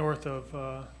north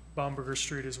of Baumberger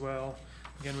Street as well.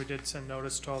 Again, we did send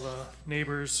notice to all the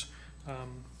neighbors.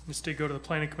 This did go to the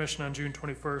Planning Commission on June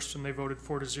 21st, and they voted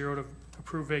 4-0 to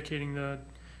approve vacating the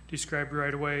described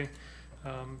right-of-way.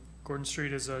 Gordon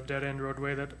Street is a dead-end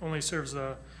roadway that only serves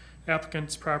the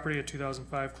applicant's property at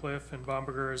 2005 Cliff, and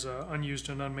Baumberger is an unused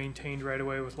and unmaintained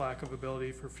right-of-way with lack of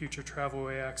ability for future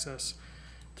travelway access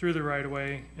through the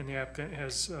right-of-way, and the applicant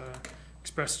has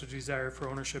expressed a desire for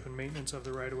ownership and maintenance of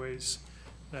the right-of-ways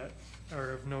that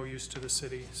are of no use to the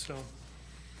city. So.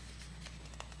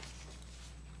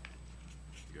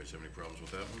 You guys have any problems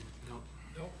with that one? No,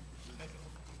 I don't.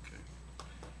 Okay.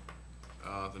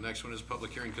 The next one is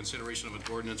public hearing, consideration of an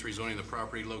ordinance rezoning the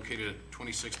property located at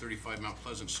 2635 Mount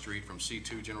Pleasant Street from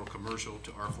C2 General Commercial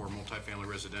to R4 Multifamily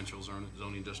Residential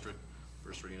Zoning District.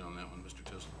 First reading on that one, Mr.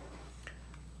 Tisland.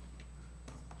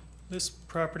 This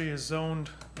property is zoned,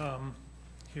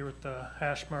 here with the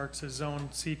hash marks, is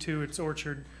zoned C2. It's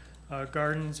Orchard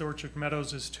Gardens. Orchard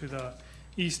Meadows is to the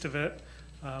east of it.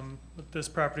 But this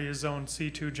property is zoned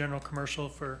C2 General Commercial.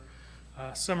 For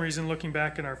some reason, looking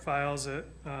back in our files, it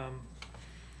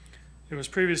was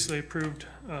previously approved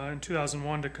in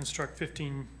 2001 to construct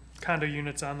 15 condo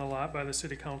units on the lot by the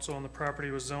City Council, and the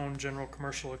property was zoned General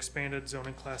Commercial Expanded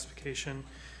Zoning Classification,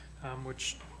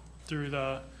 which through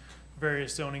the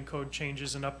various zoning code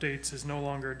changes and updates is no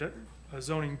longer a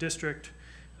zoning district.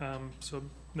 So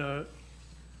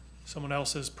someone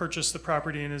else has purchased the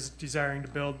property and is desiring to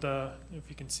build if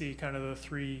you can see kind of the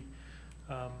 3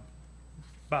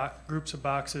 groups of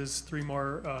boxes, 3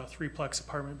 more threeplex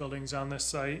apartment buildings on this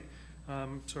site.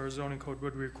 So our zoning code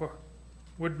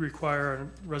would require a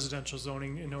residential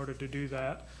zoning in order to do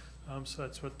that. So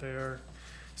that's what they're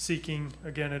seeking.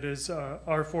 Again, it is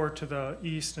R4 to the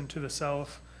east and to the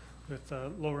south, with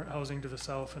lower housing to the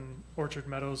south and Orchard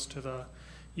Meadows to the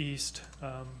east,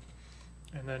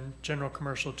 and then general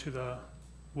commercial to the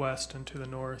west and to the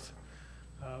north,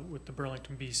 with the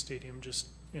Burlington Bee Stadium just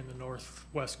in the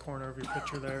northwest corner of your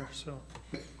picture there. So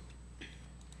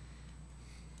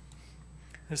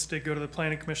this did go to the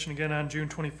Planning Commission again on June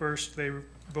 21st. They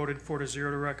voted 4-0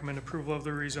 to recommend approval of the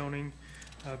rezoning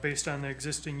based on the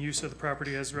existing use of the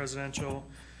property as residential,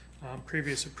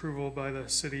 previous approval by the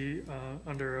city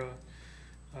under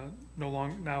no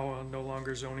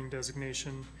longer zoning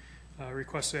designation,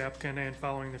 request the applicant, and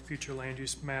following the future land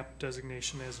use map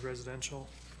designation as residential.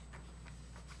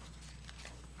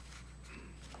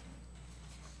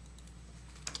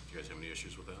 Do you guys have any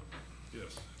issues with that?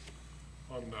 Yes.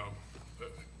 On,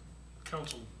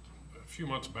 council, a few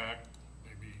months back,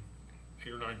 maybe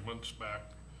 8 or 9 months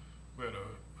back, we had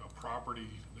a property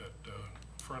that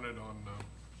fronted on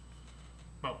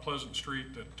Mount Pleasant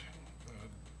Street that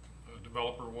a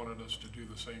developer wanted us to do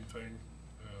the same thing,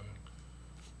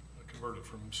 convert it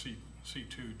from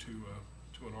C2 to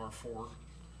an R4.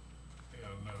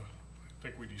 And I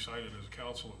think we decided as a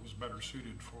council it was better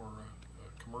suited for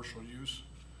commercial use,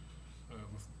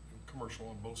 with commercial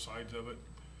on both sides of it.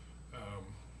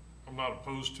 I'm not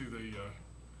opposed to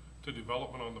the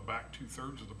development on the back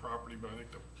 2/3 of the property, but I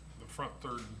think the front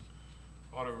third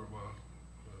ought to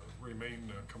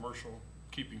remain commercial,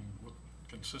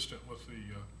 consistent with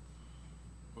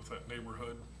that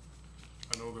neighborhood.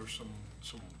 I know there's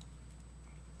some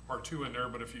R2 in there,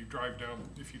 but if you drive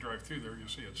through there, you'll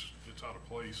see it's out of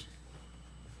place,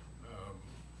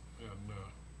 and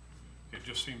it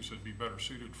just seems to be better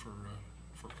suited for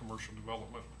commercial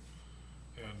development.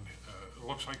 And it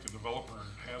looks like the developer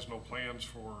has no plans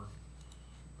for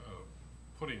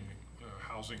putting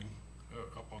housing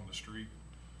up on the street.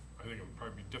 I think it would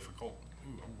probably be difficult.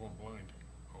 Ooh, I'm going blind.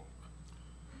 Oh,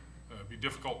 it'd be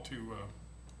difficult to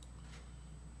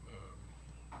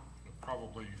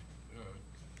probably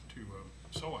to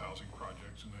sell housing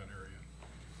projects in that area.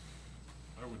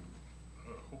 I would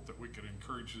hope that we could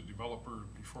encourage the developer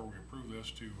before we approve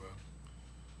this to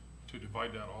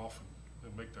divide that off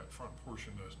and make that front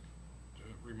portion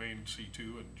remain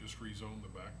C2 and just rezone the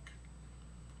back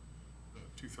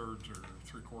 2/3 or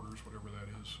 3/4, whatever that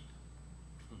is,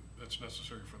 that's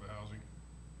necessary for the housing.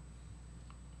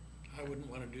 I wouldn't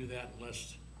want to do that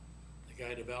unless the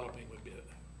guy developing would be in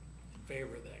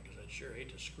favor of that, because I'd sure hate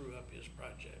to screw up his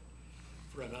project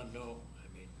for an unknown. I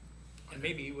mean, and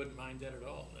maybe he wouldn't mind that at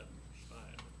all, that's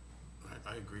fine.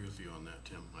 I agree with you on that,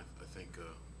 Tim. I think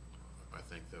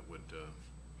that would,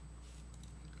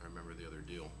 I remember the other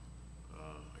deal.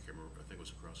 I can't remember, I think it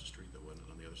was across the street, that wasn't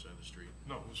on the other side of the street.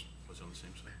 No, it was, Was it on the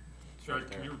same side? Jerry,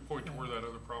 can you point to where that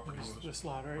other property was? This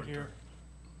lot right here. There.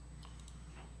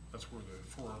 That's where the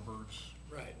 4 Birds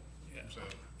Right, yeah. was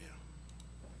at. Yeah.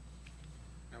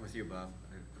 I'm with you, Bob.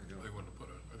 I They don't, wouldn't have put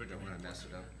I don't want to mess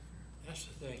it up. That's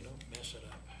the thing, don't mess it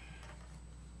up.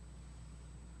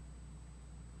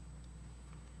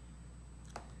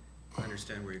 I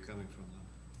understand where you're coming from, though.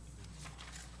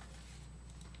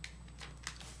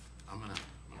 I'm gonna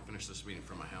finish this meeting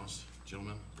from my house.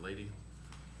 Gentlemen, lady,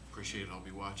 appreciate it. I'll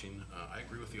be watching. I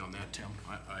agree with you on that, Tim.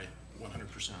 I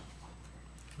 100%.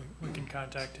 We can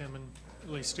contact him and at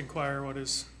least inquire what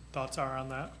his thoughts are on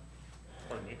that.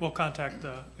 Pardon me? We'll contact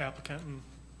the applicant and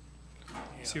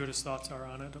see Yeah. what his thoughts are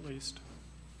on it at least.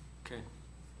 Okay.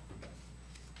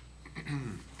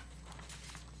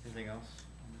 Anything else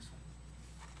on this one?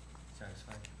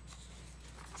 Satisfied?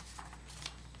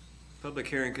 Public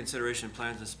hearing consideration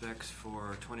plans and specs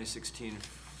for 2016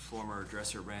 former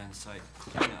Dresser Rand site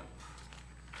cleanup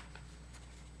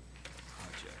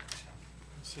project.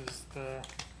 This is the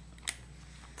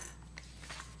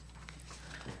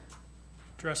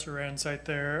Dresser Rand site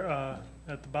there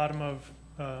at the bottom of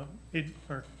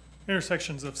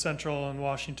intersections of Central and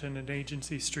Washington and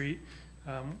Agency Street.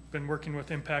 Been working with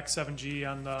Impact 7G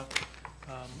on the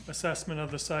assessment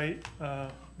of the site.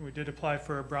 We did apply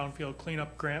for a brownfield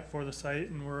cleanup grant for the site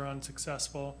and were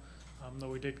unsuccessful,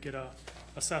 though we did get a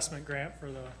assessment grant for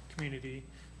the community.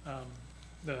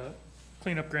 The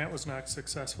cleanup grant was not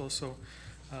successful, so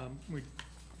we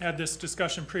had this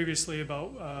discussion previously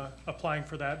about applying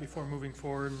for that before moving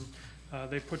forward. And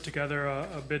they put together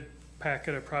a bid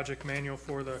packet, a project manual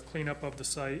for the cleanup of the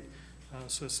site.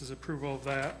 So this is approval of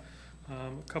that.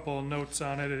 A couple of notes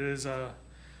on it. It is a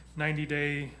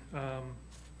 90-day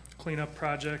cleanup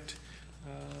project.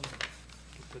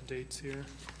 Get the dates here.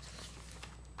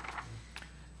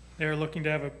 They're looking to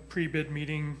have a pre-bid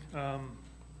meeting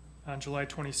on July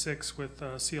 26th with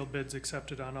sealed bids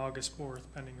accepted on August 4th,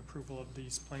 pending approval of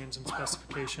these plans and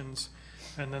specifications,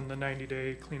 and then the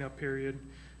 90-day cleanup period.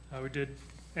 We did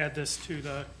add this to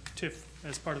the TIF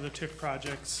as part of the TIF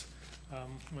projects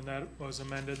when that was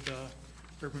amended, the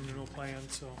urban renewal plan.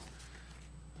 So,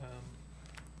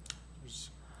 there's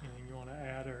anything you want to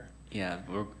add or? Yeah,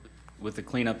 with the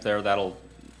cleanup there,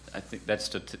 I think that's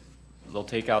they'll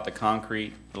take out the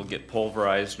concrete, it'll get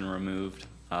pulverized and removed.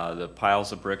 The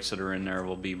piles of bricks that are in there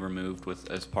will be removed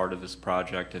as part of this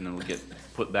project, and it'll get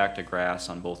put back to grass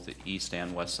on both the east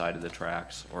and west side of the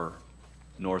tracks, or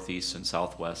northeast and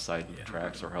southwest side of the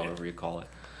tracks, or however you call it.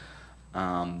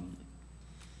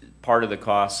 Part of the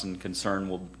costs and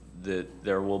concern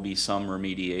there will be some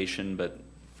remediation, but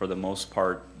for the most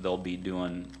part, they'll be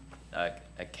doing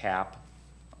a cap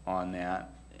on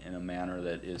that in a manner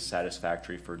that is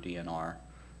satisfactory for DNR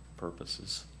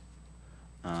purposes.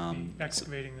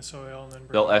 Excavating the soil and then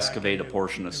They'll bringing it back excavate a into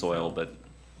portion of soil, fill.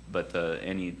 but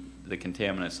the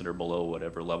contaminants that are below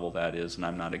whatever level that is, and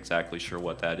I'm not exactly sure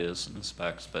what that is in the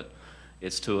specs, but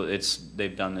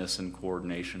they've done this in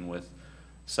coordination with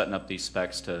setting up these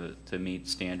specs to meet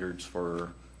standards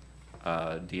for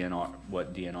DNR,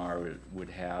 what DNR would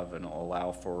have, and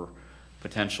allow for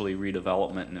potentially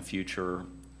redevelopment in the future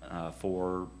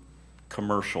for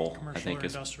commercial. I Commercial think or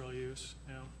is industrial use,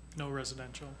 yeah, no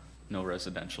residential. no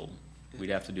residential. We'd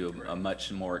have to do a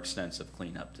much more extensive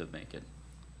cleanup to make it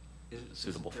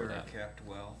suitable for that. Is there a capped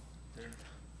well there?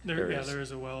 There is. There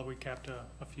is a well we capped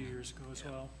a few years ago as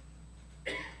well,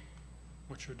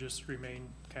 which would just remain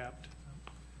capped.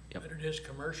 Yep. But it is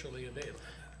commercially available.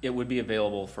 It would be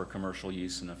available for commercial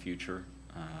use in the future.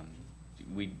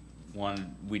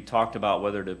 We talked about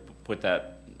whether to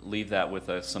leave that with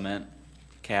a cement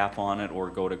cap on it or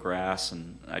go to grass,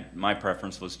 and my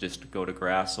preference was just to go to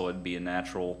grass, so it'd be a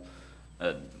natural,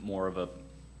 more of a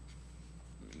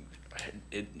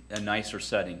nicer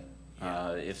setting.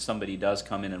 If somebody does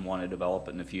come in and want to develop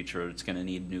it in the future, it's going to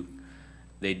need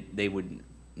they would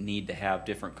need to have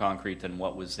different concrete than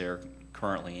what was there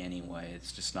currently anyway.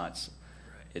 It's just not,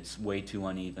 it's way too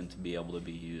uneven to be able to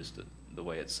be used the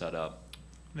way it's set up.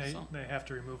 They So. have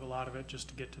to remove a lot of it just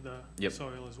to get to the Yep.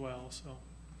 soil as well, so.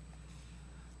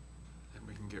 And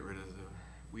we can get rid of the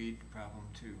weed problem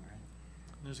too, right?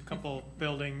 There's a couple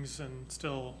buildings and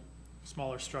still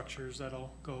smaller structures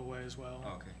that'll go away as well.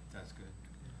 Okay, that's good.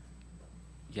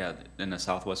 Yeah, in the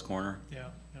southwest corner. Yeah,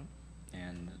 yep.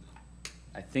 And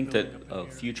I think that Building up in a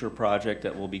here. future project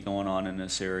that will be going on in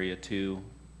this area too,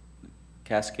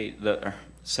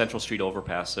 Central Street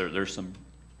overpass, there's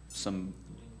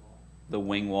the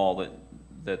wing wall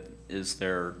that is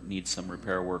there needs some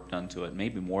repair work done to it,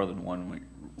 maybe more than one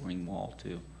wing wall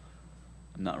too.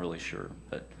 I'm not really sure,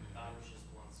 but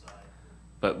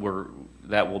that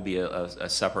will be a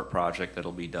separate project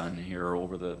that'll be done here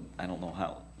over I don't know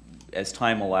how, as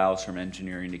time allows from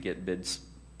engineering to get bid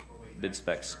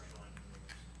specs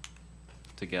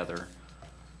together.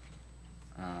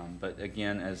 But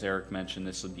again, as Eric mentioned,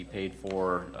 this would be paid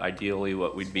for. Ideally,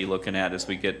 what we'd be looking at is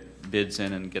we get bids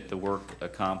in and get the work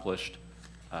accomplished.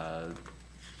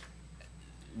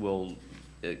 We'll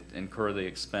incur the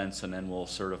expense, and then we'll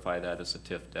certify that as a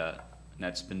TIF debt. And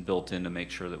that's been built in to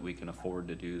make sure that we can afford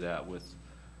to do that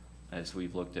as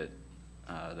we've looked at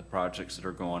the projects that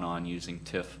are going on using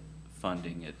TIF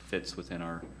funding. It fits within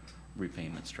our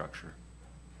repayment structure.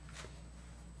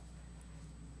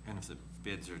 And if the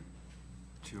bids are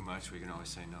too much, we can always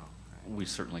say no, right? We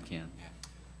certainly can. Yeah.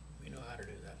 We know how to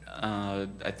do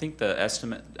that. I think the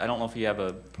estimate, I don't know if you have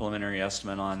a preliminary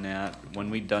estimate on that. When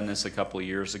we'd done this a couple of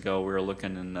years ago, we were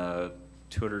looking in the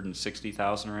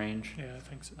 260,000 range. Yeah, I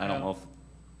think so. I don't know if,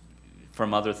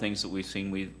 from other things that we've seen,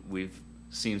 we've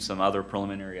seen some other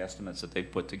preliminary estimates that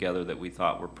they've put together that we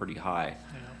thought were pretty high.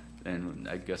 Yeah. And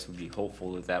I guess we'd be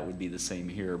hopeful that would be the same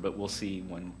here, but we'll see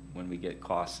when we get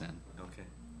costs in. Okay.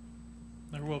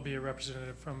 There will be a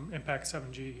representative from Impact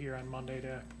 7G here on Monday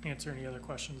to answer any other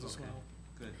questions as Okay. well.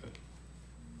 Good.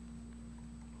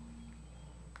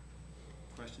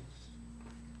 Questions?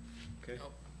 Okay.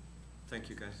 Nope. Thank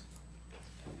you, guys.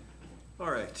 All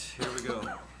right, here we go.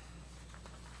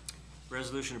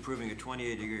 Resolution approving a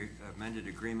 28-year amended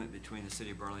agreement between the City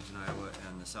of Burlington, Iowa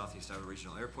and the Southeast Iowa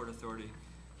Regional Airport Authority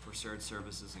for shared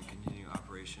services and continuing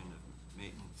operation of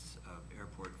maintenance of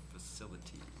airport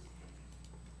facility.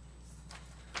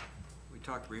 We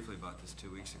talked briefly about this 2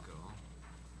 weeks ago.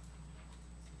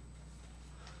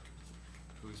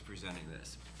 Who's presenting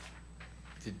this?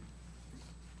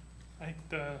 I think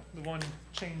the one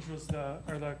change was the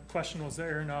question was the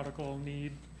aeronautical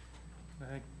need.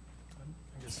 I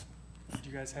guess, did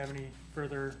you guys have any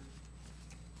further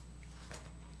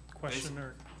question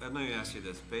or? Let me ask you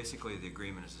this. Basically, the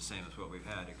agreement is the same as what we've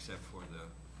had, except for the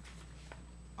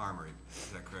armory. Is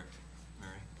that correct,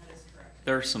 Mary? That is correct.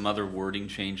 There are some other wording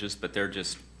changes, but they're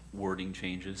just wording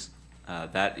changes.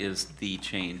 That is the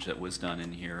change that was done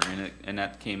in here, and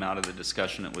that came out of the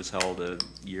discussion that was held a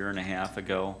year and a half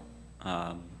ago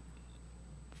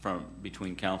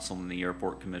between council and the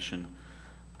airport commission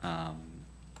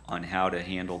on how to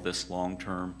handle this long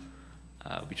term.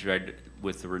 We tried,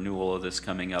 with the renewal of this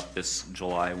coming up this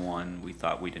July 1, we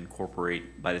thought we'd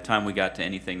incorporate, by the time we got to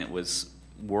anything that was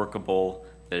workable,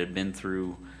 that had been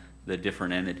through the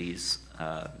different entities,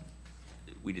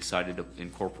 we decided to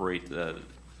incorporate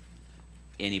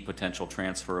any potential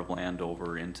transfer of land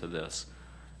over into this.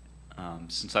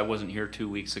 Since I wasn't here 2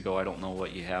 weeks ago, I don't know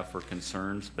what you have for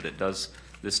concerns, but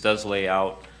this does lay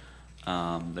out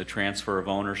the transfer of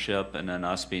ownership and then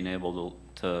us being able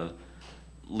to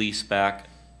lease back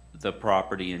the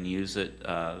property and use it,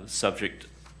 subject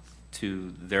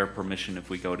to their permission if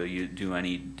we go to do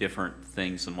any different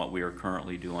things than what we are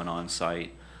currently doing on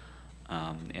site.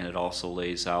 And it also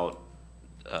lays out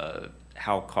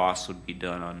how costs would be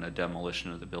done on the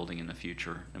demolition of the building in the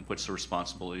future, and puts the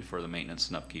responsibility for the maintenance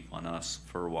and upkeep on us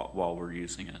for while we're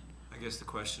using it. I guess the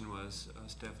question was,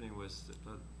 Stephanie, was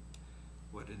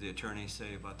what did the attorney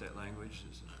say about that language?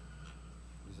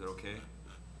 Is it okay?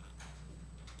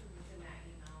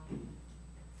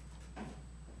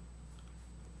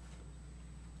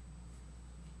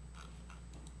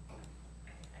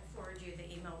 You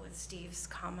the email with Steve's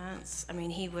comments. I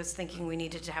mean, he was thinking we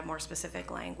needed to have more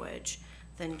specific language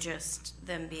than just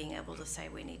them being able to say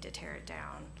we need to tear it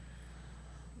down.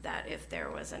 That if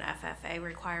there was an FFA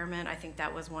requirement, I think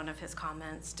that was one of his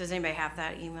comments. Does anybody have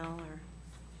that email, or?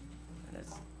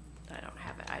 I don't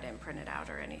have it. I didn't print it out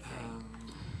or anything.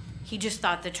 He just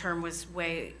thought the term was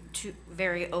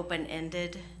very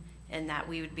open-ended, and that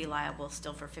we would be liable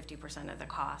still for 50% of the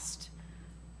cost.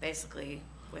 Basically,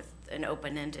 with an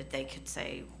open-ended, they could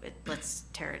say, let's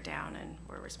tear it down and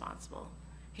we're responsible.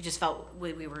 He just felt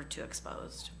we were too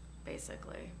exposed,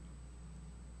 basically.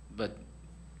 But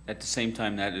at the same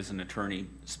time, that is an attorney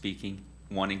speaking,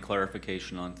 wanting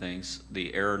clarification on things.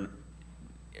 The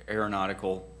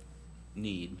aeronautical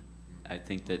need, I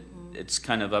think that it's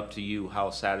kind of up to you how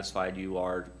satisfied you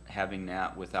are having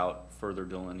that without further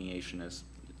delineation, as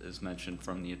mentioned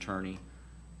from the attorney.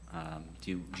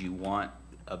 Do you want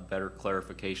a better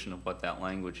clarification of what that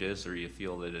language is, or you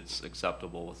feel that it's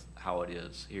acceptable with how it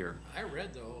is here? I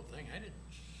read the whole thing. I didn't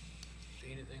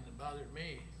see anything that bothered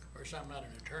me. Of course, I'm not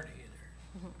an attorney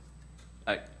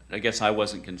either. I guess I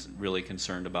wasn't really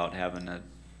concerned about having that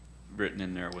written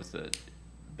in there with the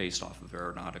based off of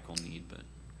aeronautical need, but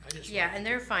yeah, and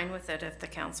they're fine with it if the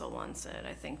council wants it.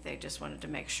 I think they just wanted to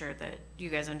make sure that you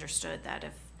guys understood that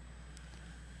if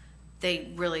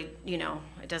they really,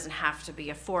 it doesn't have to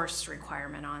be a forced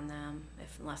requirement on them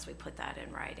unless we put that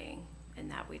in writing,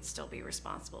 and that we'd still be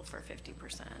responsible for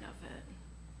 50% of it.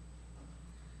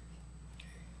 Okay.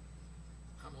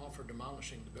 I'm all for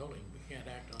demolishing the building. We can't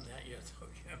act on that yet, though,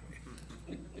 can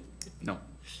we? no.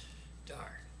 Darn.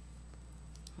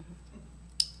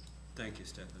 Thank you,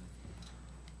 Stephanie.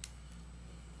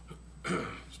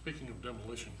 Speaking of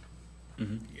demolition,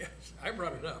 Yes, I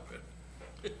brought it up.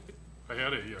 I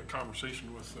had a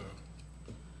conversation with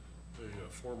a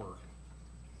former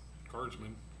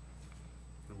guardsman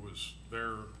who was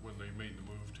there when they made the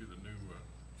move to the new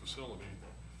facility.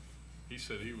 He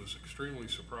said he was extremely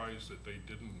surprised that they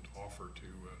didn't offer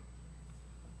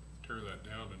to tear that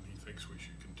down, and he thinks we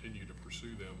should continue to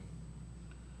pursue them.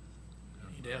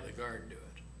 Need to have the guard do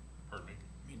it. Pardon me?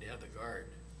 Need to have the guard.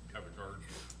 Have a guard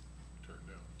tear it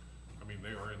down. I mean, they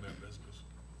are in that business.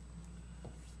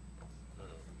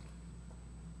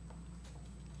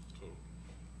 So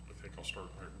I think I'll start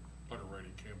my letter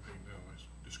writing campaign now. I was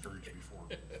discouraged before.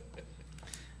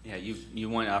 Yeah, you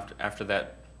went after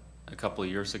that a couple of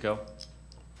years ago?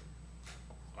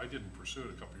 I didn't pursue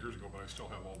it a couple of years ago, but I still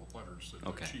have all the letters that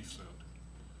Okay. the chief sent.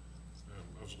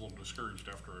 I was a little discouraged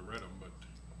after I read them, but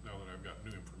now that I've got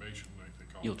new information, I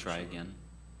think I'll. You'll try pursue it. again.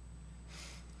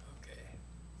 Okay.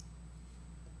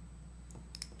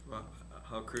 Well,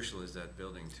 how crucial is that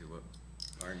building to what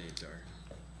our needs are?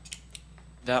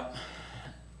 That,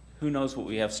 who knows what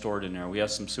we have stored in there? We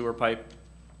have some sewer pipe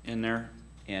in there,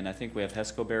 and I think we have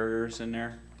HESCO barriers in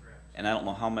there. And I don't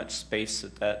know how much space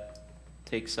that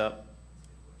takes up.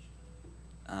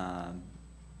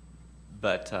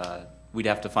 But we'd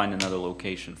have to find another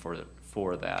location for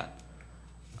that.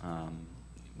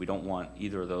 we don't want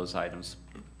either of those items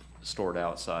stored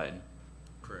outside.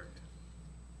 Correct.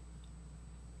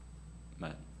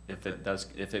 But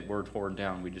if it were torn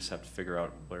down, we just have to figure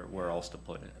out where else to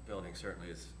put it. That building certainly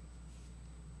is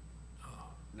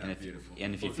And not if, beautiful.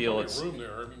 and if you Well, feel got it's, room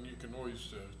there, I mean, you can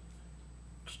always,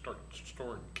 start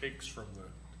storing cakes from the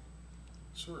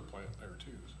sewer plant there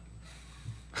too.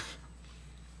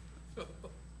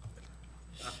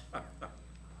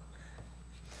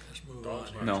 Let's move Don's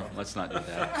on. not no, let's not do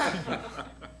that.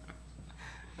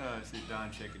 I see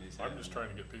Don shaking his head. I'm just trying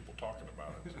to get people talking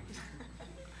about it.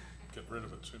 Get rid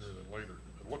of it sooner than later.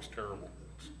 It looks terrible.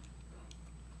 It's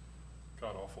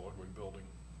god awful ugly building.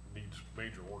 Needs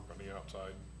major work on the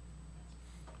outside.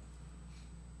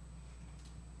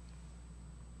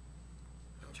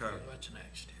 Okay, Charlie. what's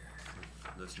next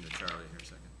here? Listen to Charlie here a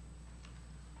second.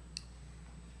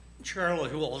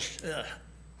 Charlie Walsh,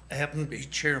 I happen to be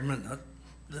chairman of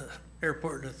the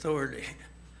airport authority.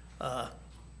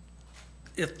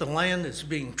 If the land is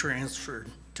being transferred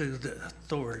to the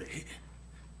authority,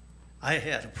 I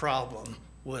had a problem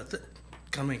with it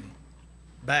coming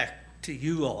back to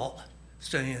you all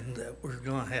saying that we're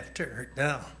gonna have to tear it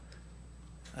down.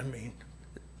 I mean,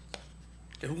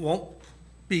 it won't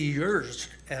be yours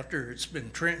after it's been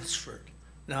transferred.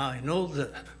 Now, I know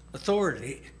the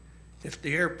authority, if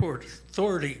the airport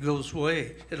authority goes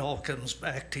away, it all comes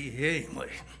back to you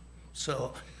anyway.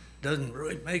 So it doesn't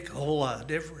really make a whole lot of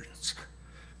difference.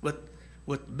 But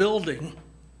with the building,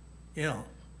 you know,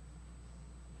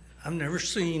 I've never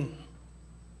seen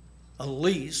a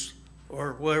lease,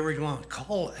 or whatever you want to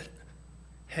call it,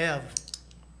 have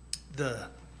the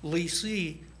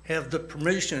leasee have the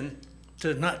permission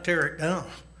to not tear it down.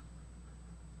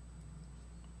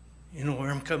 You know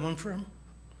where I'm coming from?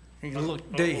 You look I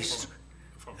don't know dazed.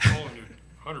 If I'm following you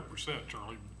 100%,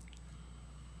 Charlie,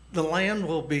 The land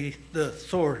will be the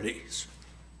authorities,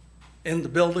 and the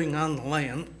building on the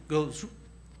land goes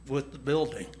with the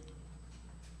building.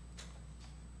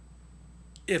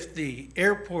 If the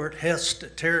airport has to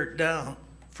tear it down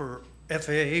for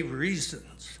FAA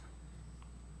reasons,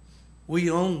 we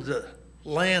own the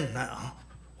land now.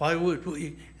 Why would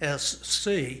we ask the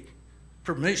city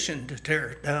permission to tear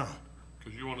it down?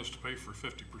 because you want us to pay for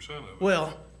 50% of it.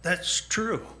 Well, that's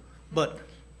true, but,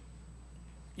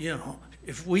 you know,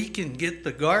 if we can get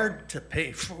the guard to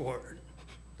pay for it,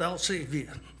 that'll save you.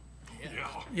 Yeah.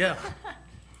 Yeah.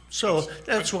 So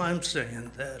that's why I'm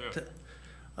saying that,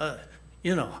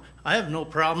 you know, I have no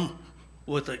problem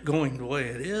with it going the way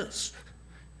it is.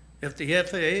 If the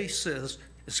FAA says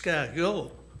it's gotta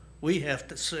go, we have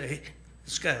to say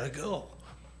it's gotta go.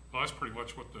 Well, that's pretty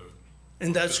much what the,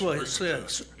 And that's what it This agreement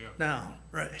says says, yeah. now,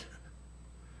 right?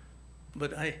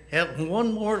 But I have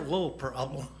one more little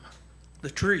problem, the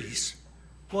trees.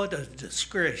 What a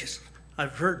disgrace.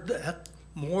 I've heard that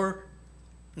more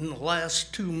in the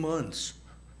last 2 months,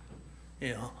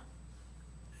 you know.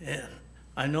 And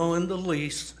I know in the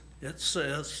lease, it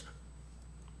says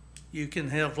you can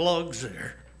have logs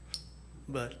there,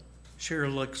 but sure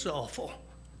looks awful.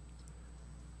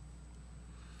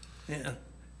 And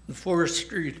the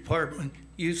forestry department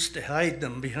used to hide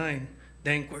them behind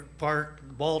Dankworth Park,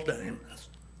 the ball diamonds.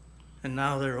 And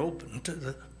now they're open to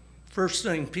the first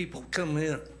thing people come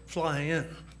in, fly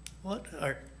in. What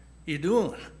are you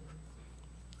doing?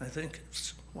 I think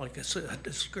it's, like I said, a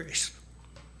disgrace.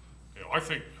 you know, I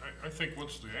think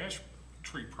once the ash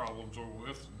tree problem's over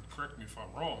with, and correct me if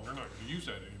I'm wrong, they're not gonna use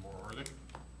that anymore, are they?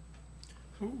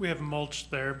 We have mulch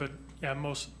there, but yeah,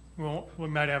 we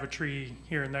might have a tree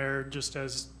here and there just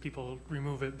as people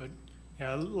remove it, but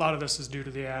yeah, a lot of this is due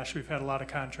to the ash. We've had a lot of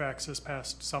contracts this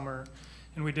past summer,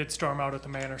 and we did storm out at the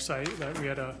Manor site that we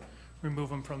had to remove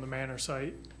them from the Manor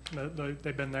site.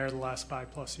 They've been there the last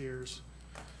 5+ years.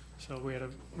 So we had to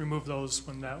remove those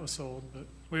when that was sold, but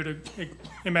we would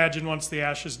imagine once the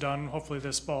ash is done, hopefully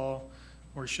this fall,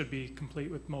 we should be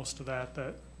complete with most of that,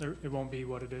 it won't be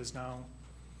what it is now.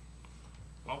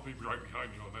 I'll be right behind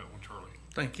you on that one, Charlie.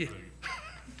 Thank you.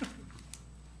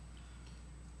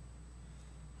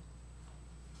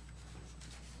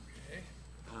 Okay,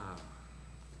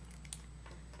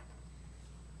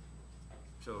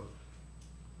 So,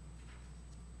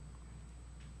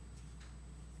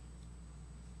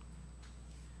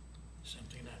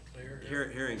 something not clear?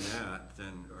 hearing that,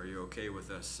 then are you okay with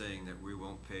us saying that we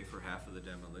won't pay for half of the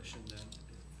demolition then?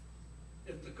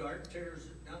 If the guard tears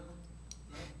it down?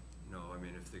 No, I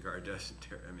mean, if the guard doesn't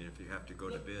tear, I mean, if you have to go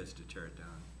to bids to tear it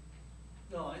down.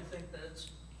 No, I think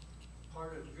that's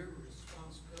part of your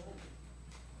responsibility.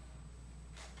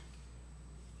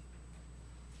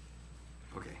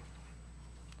 Okay.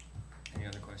 Any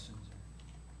other questions?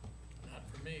 Not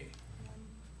for me.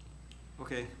 Okay.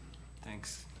 Okay,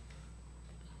 thanks.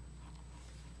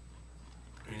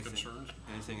 Any Anything- concerns?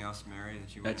 Anything else, Mary,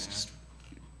 that you want That's to add?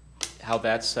 just, how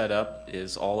that's set up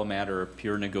is all a matter of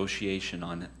pure negotiation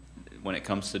on it. When it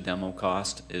comes to demo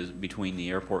cost, is between the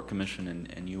airport commission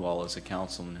and you all as a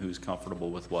council and who's comfortable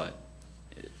with what.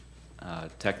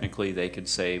 Technically, they could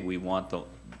say,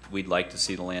 we'd like to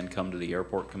see the land come to the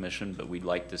airport commission, but we'd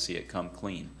like to see it come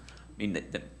clean. I mean,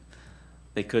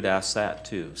 they could ask that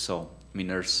too. So, I mean,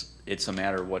 it's a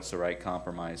matter of what's the right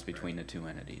compromise between the two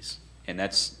entities. And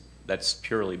that's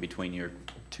purely between your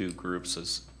two groups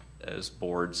as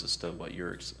boards as to what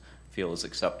you feel is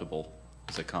acceptable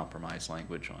as a compromise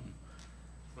language on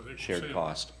I think we're shared saying-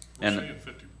 cost. We're And saying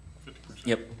 50%.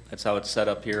 yep, that's how it's set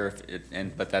up here.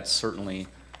 But that's certainly,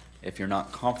 if you're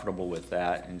not comfortable with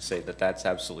that and say that that's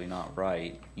absolutely not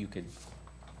right, you could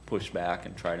push back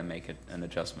and try to make an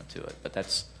adjustment to it. But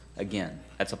that's, again,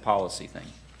 that's a policy thing.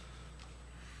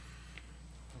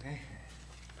 Okay.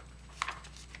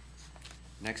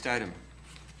 Next item,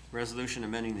 resolution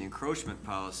amending the encroachment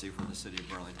policy for the city of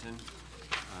Burlington.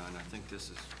 And I think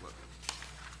this is what,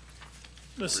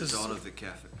 This is result of the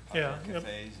cafe, Yeah, yep.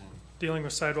 cafes and. dealing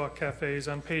with sidewalk cafes.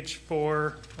 On page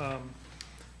 4,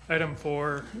 item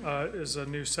 4 is a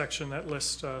new section that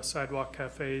lists sidewalk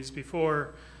cafes.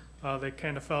 Before, they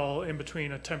kind of fell in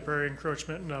between a temporary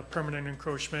encroachment and a permanent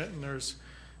encroachment, and there's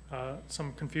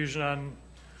some confusion on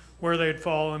where they'd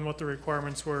fall and what the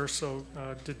requirements were. So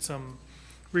did some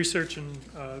research and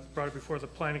brought it before the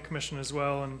planning commission as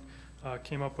well, and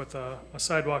came up with a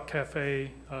sidewalk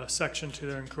cafe section to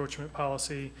their encroachment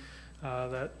policy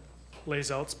that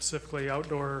lays out specifically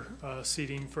outdoor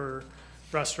seating for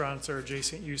restaurants or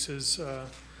adjacent uses,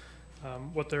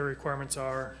 what their requirements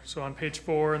are. So on page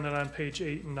 4 and then on page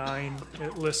 8 and 9,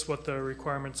 it lists what the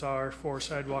requirements are for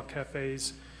sidewalk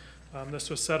cafes. This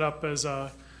was set up as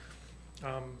a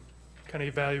kind of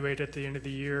evaluate at the end of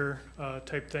the year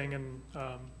type thing, and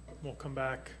we'll come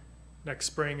back next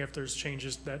spring if there's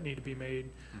changes that need to be made,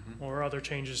 or other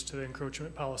changes to the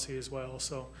encroachment policy as well.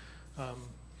 So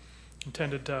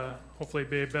intended to hopefully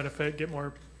be a benefit, get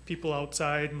more people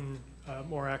outside and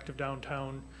more active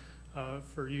downtown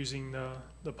for using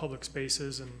the public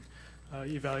spaces, and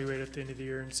evaluate at the end of the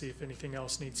year and see if anything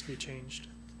else needs to be changed.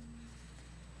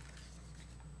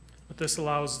 But this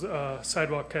allows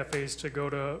sidewalk cafes to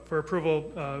go for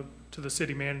approval to the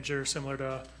city manager, similar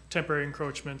to temporary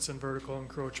encroachments and vertical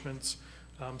encroachments.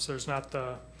 So there's not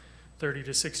the 30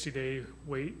 to 60 day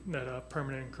wait that a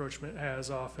permanent encroachment has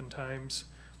oftentimes.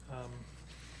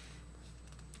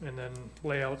 And then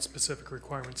lay out specific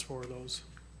requirements for those.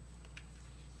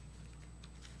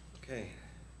 Okay.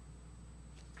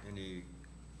 Any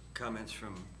comments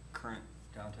from current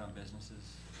downtown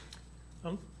businesses?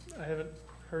 I haven't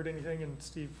heard anything, and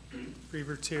Steve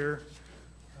Reavert's here.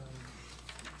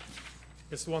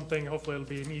 It's one thing, hopefully it'll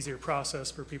be an easier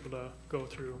process for people to go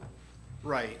through.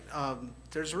 Right.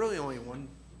 There's really only one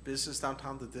business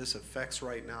downtown that this affects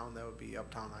right now, and that would be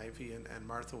Uptown Ivy. And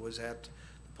Martha was at the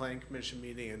planning commission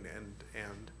meeting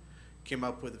and came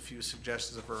up with a few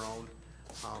suggestions of her own.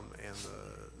 And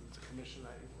the commission,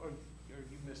 or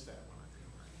you missed that one,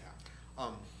 I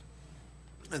think,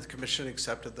 yeah. And the commission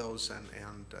accepted those,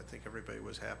 and I think everybody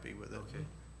was happy with it. Okay.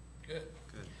 Good.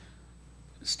 Good.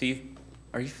 Steve,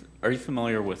 are you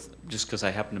familiar with, just because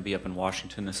I happen to be up in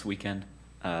Washington this weekend,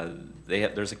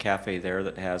 there's a cafe there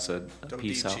that has a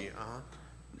piece out. Dodici,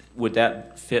 Would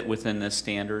that fit within this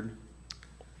standard,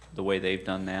 the way they've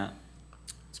done that?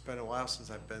 It's been a while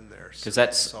since I've been there. Because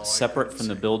that's so I separate couldn't from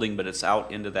the say. building, but it's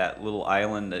out into that little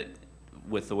island that,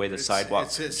 with the way the sidewalk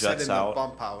It's set in juts the out.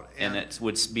 bump out. And it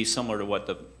would be similar to what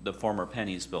the former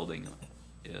Penny's building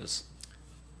is.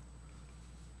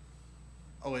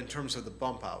 Oh, in terms of the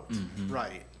bump out, Mhm.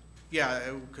 right?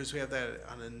 Yeah, because we have that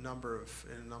on in a number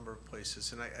of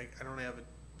places, and I don't have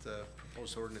the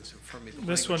proposed ordinance in front of me. the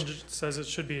This one language. just says it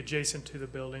should be adjacent to the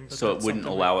building. But So it that's wouldn't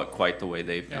something allow it quite the way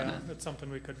they've Yeah, done it. that's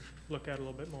something we could look at a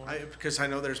little bit more. Because I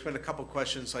know there's been a couple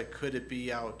questions, like, could it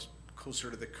be out closer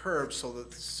to the curb so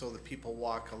that people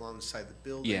walk along the side of the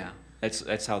building? Yeah,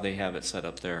 that's how they have it set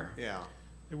up there. Yeah,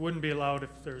 It wouldn't be allowed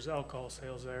if there's alcohol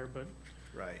sales there, but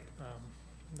right.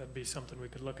 that'd be something we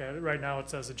could look at. Right now, it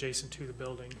says adjacent to the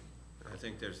building. I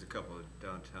think there's a couple of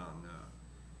downtown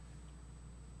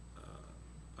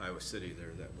Iowa City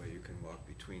there, that way you can walk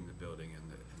between the building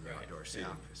and the Right, outdoor seating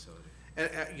yeah. facility.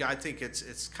 And, yeah, I think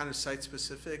it's kind of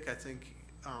site-specific. I think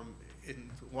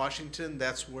in Washington,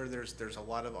 that's where there's a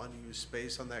lot of unused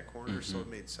space on that corner, so it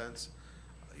made sense.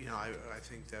 You know, I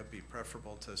think that'd be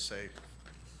preferable to say,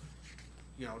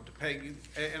 you know, depending,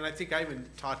 and I think I even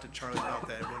talked to Charlie about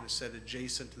that, when it said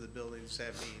adjacent to the building, does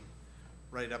that mean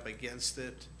right up against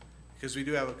it, because we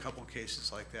do have a couple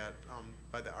cases like that.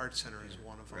 By the Art Center is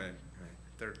one of them. Right, right.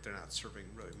 They're not serving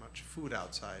really much food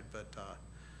outside, but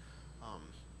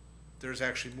there's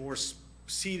actually more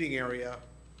seating area,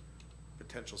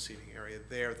 potential seating area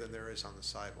there than there is on the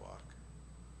sidewalk.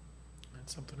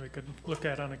 That's something we could look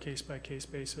at on a case-by-case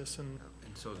basis, and,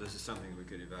 And so this is something we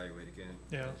could evaluate again.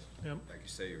 yeah, yep. Like you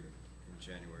say, in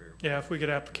January. Yeah, if we get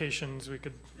applications, we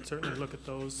could certainly look at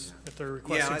those, if they're I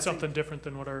requesting think- something different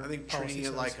than what our I think policy treating it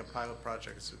says. like a pilot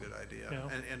project is a good idea. Yeah.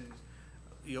 And,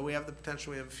 you know, we have the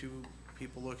potential, we have a few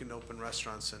people looking to open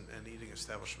restaurants and eating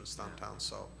establishments downtown,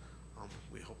 so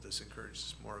we hope this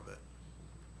encourages more of it.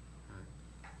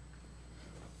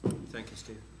 Thank you,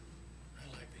 Steve. I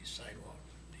like these sidewalk.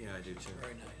 Yeah, I do too.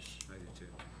 Very nice, I do too.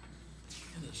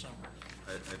 in the summer.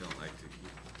 I don't like to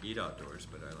eat outdoors,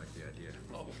 but I like the idea.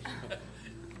 Oh.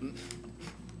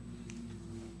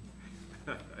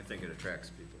 I think it attracts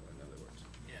people, in other words.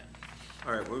 Yeah.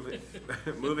 All right,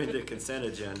 moving to consent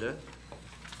agenda.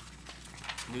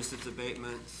 Nuisance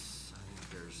abatements, I think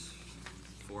there's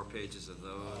 4 pages of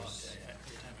Oh, those. yeah,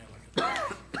 every time I look at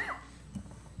that.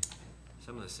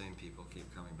 Some of the same people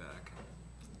keep coming back.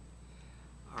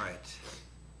 All right,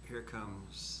 here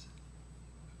comes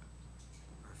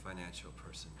our financial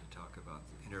person to talk about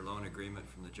the interloan agreement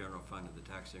from the general fund to the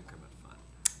tax increment fund.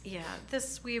 Yeah,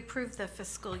 we approved the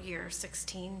fiscal year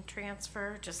 16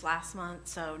 transfer just last month,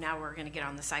 so now we're gonna get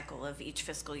on the cycle of each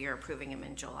fiscal year approving them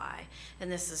in July. And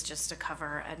this is just to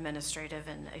cover administrative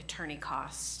and attorney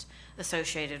costs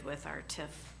associated with our TIF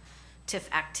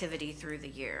activity through the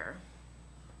year.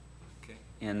 Okay.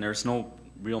 And there's no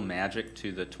real magic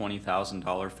to the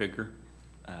 $20,000 figure.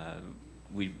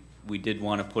 We did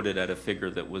want to put it at a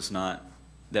figure that was high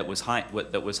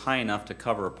enough to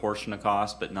cover a portion of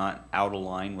cost, but not out of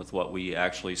line with what we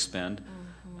actually spend.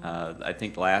 I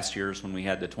think last year's when we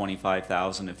had the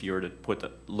 25,000, if you were to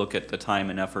look at the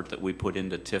time and effort that we put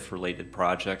into TIF-related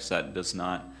projects, that does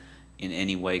not in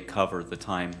any way cover the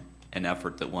time and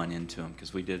effort that went into them,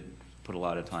 because we did put a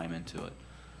lot of time into it.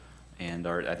 And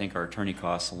I think our attorney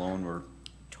costs alone were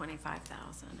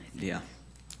 25,000, I think. yeah.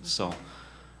 So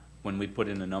when we put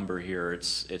in a number here,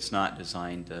 it's not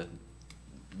designed to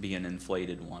be an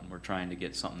inflated one. We're trying to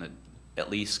get something that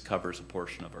at least covers a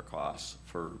portion of our costs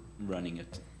for running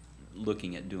it,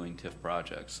 looking at doing TIF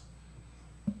projects.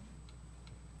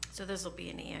 So this will be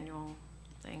an annual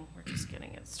thing. We're just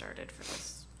getting it started for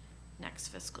this next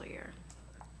fiscal year.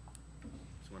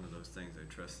 It's one of those things I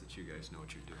trust that you guys know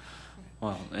what you're doing.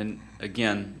 Well, and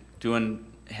again,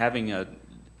 having an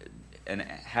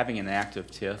active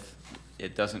TIF,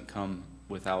 it doesn't come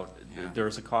without,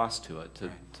 there's a cost to it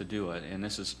to do it. And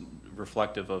this is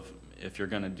reflective of, if you're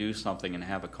gonna do something and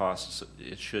have a cost,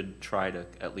 it should try to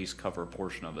at least cover a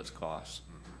portion of its costs.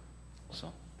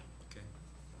 So. Okay.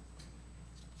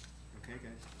 Okay,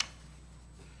 guys.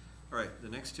 All right, the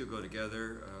next two go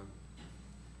together.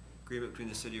 Agreement between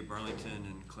the city of Burlington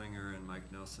and Klinger and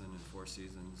Mike Nelson and Four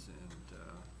Seasons, and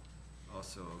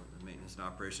also the maintenance and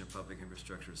operation of public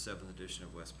infrastructure, 7th edition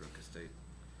of Westbrook Estate.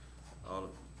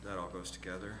 That all goes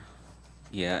together.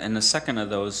 Yeah, and the second of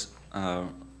those,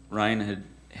 Ryan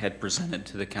had presented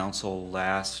to the council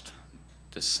last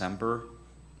December,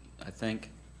 I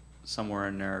think, somewhere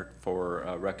in there,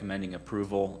 for recommending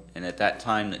approval. And at that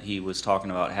time that he was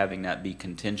talking about having that be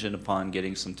contingent upon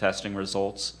getting some testing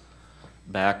results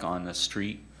back on the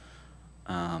street,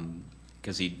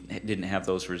 because he didn't have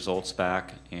those results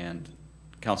back. And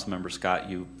Councilmember Scott,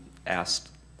 you asked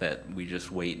that we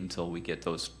just wait until we get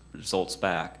those results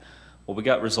back. Well, we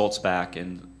got results back,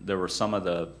 and there were some of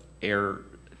the air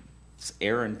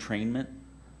entrainment,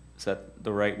 is that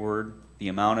the right word? The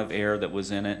amount of air that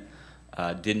was in it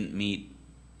didn't meet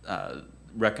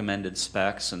recommended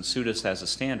specs, and SUDAS has a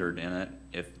standard in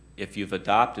it. If you've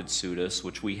adopted SUDAS,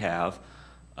 which we have,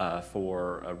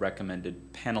 for a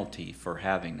recommended penalty for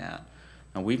having that.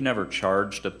 Now, we've never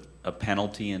charged a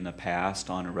penalty in the past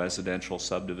on a residential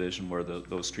subdivision where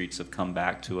those streets have come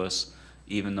back to us,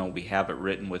 even though we have it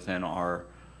written within our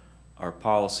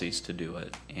policies to do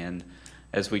it. And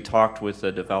as we talked with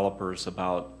the developers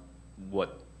about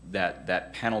what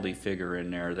that penalty figure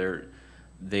in there,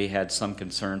 they had some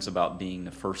concerns about being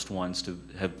the first ones to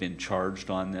have been charged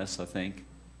on this, I think,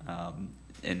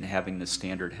 and having the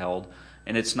standard held.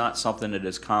 And it's not something that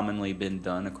has commonly been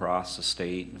done across the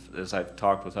state. As I've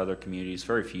talked with other communities,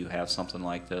 very few have something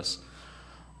like this.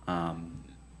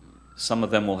 Some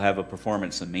of them will have a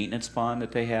performance and maintenance bond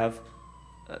that they have,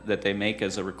 that they make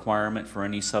as a requirement for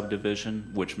any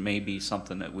subdivision, which may be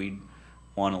something that we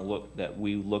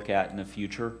look at in the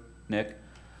future, Nick.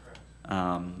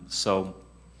 So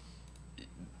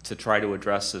to try to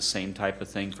address the same type of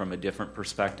thing from a different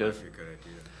perspective. That'd be a good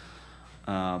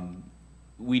idea.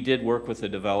 We did work with the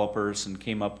developers and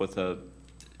came up with the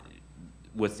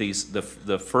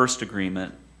first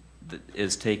agreement that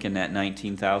is taking that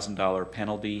 $19,000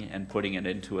 penalty and putting it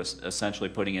into essentially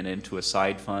putting it into a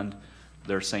side fund.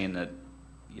 They're saying that,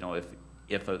 you know,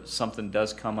 if something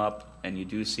does come up and you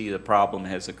do see the problem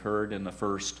has occurred in the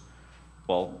first,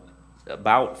 well,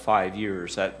 about 5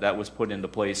 years, that was put into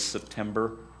place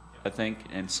September, I think.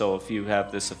 And so if you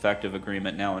have this effective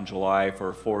agreement now in July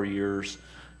for 4 years,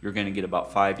 you're going to get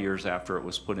about 5 years after it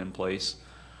was put in place.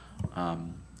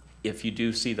 If you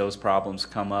do see those problems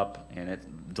come up and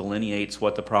it delineates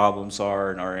what the problems are,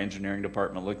 and our engineering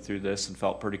department looked through this and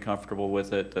felt pretty comfortable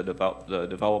with it, the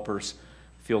developers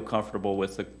feel comfortable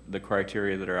with the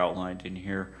criteria that are outlined in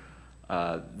here,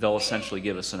 they'll essentially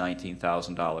give us a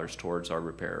 $19,000 towards our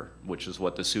repair, which is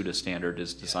what the SUDA standard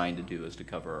is designed to do, is to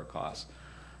cover our costs.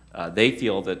 They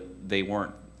feel that they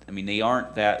weren't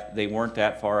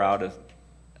that far out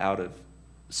of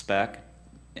spec,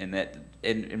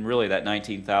 and really that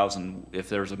 19,000, if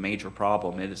there's a major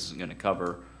problem, it isn't going to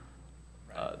cover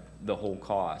the whole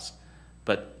cost.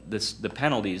 But the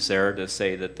penalty's there to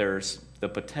say that there's the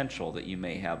potential that you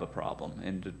may have a problem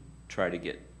and to try to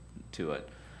get to it.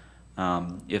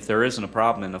 If there isn't a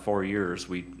problem in the 4 years,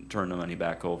 we turn the money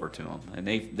back over to them, and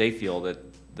they feel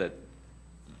that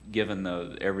given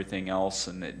everything else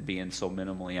and it being so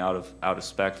minimally out of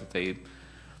spec, that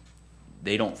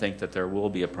they don't think that there will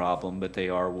be a problem, but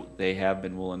they have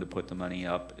been willing to put the money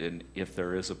up, and if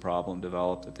there is a problem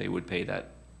developed, that they would pay that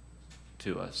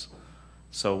to us.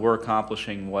 So we're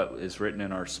accomplishing what is written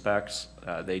in our specs.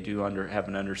 They do have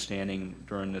an understanding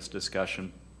during this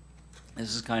discussion.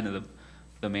 This is kind of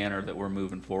the manner that we're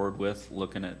moving forward with,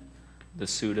 looking at the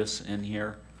SUDAS in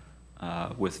here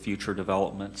with future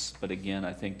developments. But again,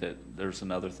 I think that there's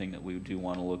another thing that we do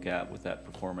want to look at with that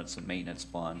performance and maintenance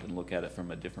bond, and look at it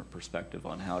from a different perspective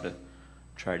on how to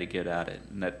try to get at it.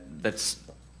 And that's,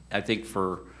 I think,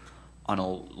 on a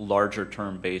larger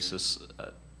term basis,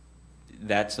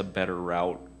 that's a better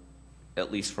route,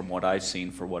 at least from what I've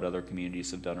seen, for what other communities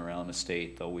have done around the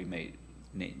state, though we may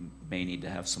need to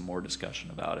have some more discussion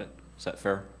about it. Is that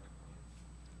fair?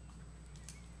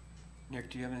 Nick,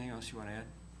 do you have anything else you want to add?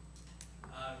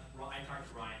 I talked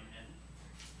to Ryan, and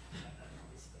that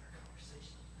was a better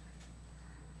conversation.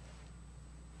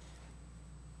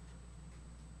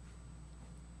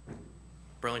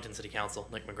 Burlington City Council,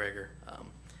 Nick McGregor.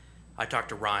 I talked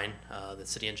to Ryan, the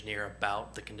city engineer,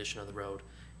 about the condition of the road.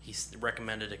 He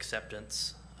recommended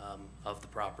acceptance of the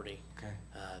property. Okay.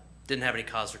 Didn't have any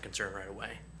cause for concern right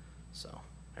away, so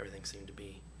everything seemed to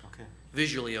be Okay.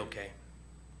 visually okay.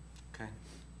 Okay.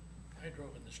 I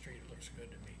drove in the street, it looks good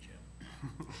to me, Jim.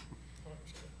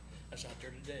 I was out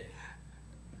there today.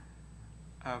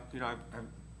 You know, I've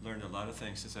learned a lot of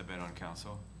things since I've been on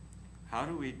council. How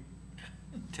do we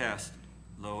test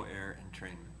low air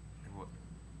entrainment?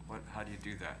 And how do you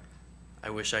do that? I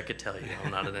wish I could tell you.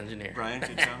 I'm not an engineer. Brian,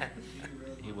 can you tell me?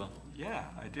 He will. Yeah,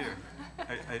 I do.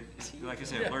 Like I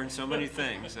said, I've learned so many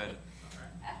things that.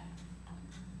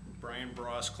 Brian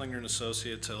Bross, Klinger and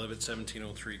Associates. I live at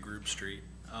 1703 Group Street.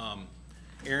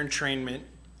 Air entrainment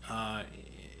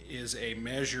is a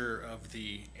measure of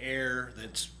the air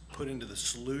that's put into the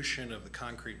solution of the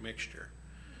concrete mixture.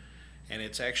 And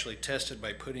it's actually tested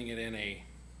by putting it in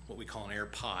what we call an air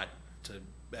pot. It's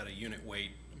about a unit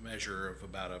weight measure of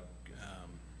about a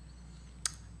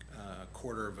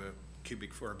quarter of a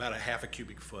cubic foot, or about a half a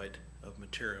cubic foot of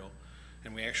material.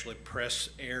 And we actually press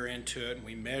air into it and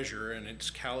we measure, and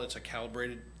it's a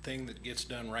calibrated thing that gets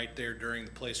done right there during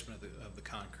the placement of the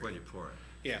concrete. When you pour it.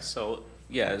 Yeah. So,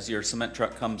 yeah, as your cement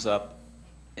truck comes up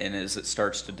and as it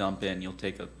starts to dump in, you'll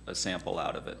take a sample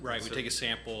out of it. Right, we take a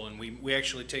sample, and we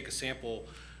actually take a sample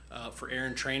for air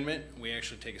entrainment. We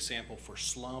actually take a sample for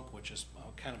slump, which is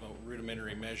kind of a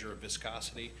rudimentary measure of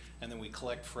viscosity, and then we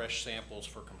collect fresh samples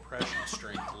for compression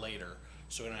strength later,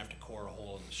 so we don't have to core a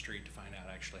hole in the street to find out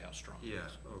actually how strong it is.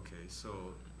 Yeah, okay,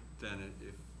 so then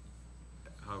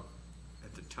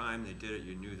at the time they did it,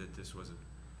 you knew that this wasn't.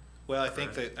 Well, I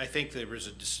think there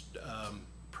was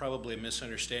probably a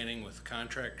misunderstanding with the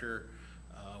contractor,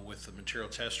 with the material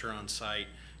tester on site,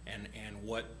 and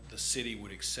what the city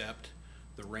would accept.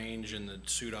 The range in the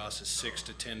SUDAS is 6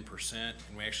 to 10%,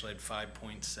 and we actually had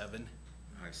 5.7.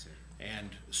 I see. And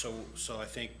so I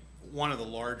think one of the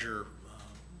larger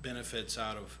benefits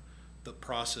out of the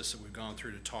process that we've gone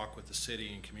through to talk with the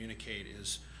city and communicate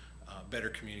is better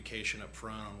communication up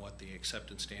front on what the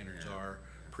acceptance standards are.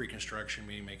 Pre-construction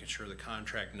meaning making sure the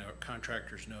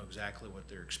contractors know exactly what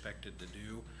they're expected to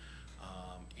do,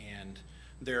 and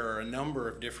there are a number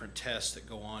of different tests that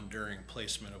go on during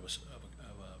placement of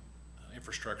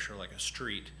infrastructure like a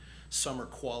street. Some are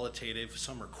qualitative,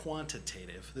 some are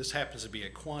quantitative. This happens to be a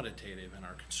quantitative, and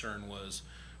our concern was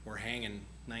we're hanging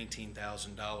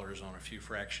 $19,000 on a few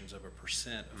fractions of a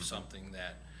percent of something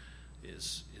that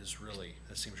is really,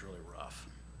 that seems really rough.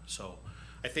 So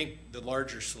I think the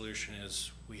larger solution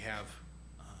is we have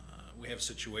a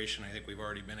situation I think we've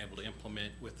already been able to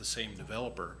implement with the same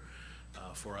developer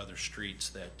for other streets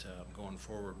that going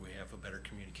forward we have a better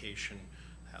communication,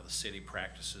 how the city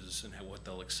practices and what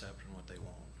they'll accept and what they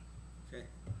won't. Okay,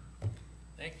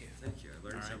 Thank you. thank you. I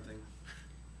learned All right. something.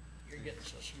 You're getting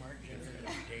so smart, Jennifer,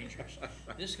 it's dangerous.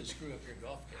 This could screw up your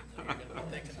golf game, though. You're gonna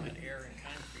be thinking about air and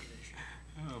concrete issue.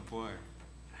 Oh, boy.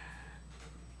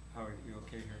 How are you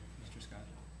okay here, Mr. Scott?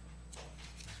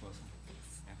 Ms. Wilson?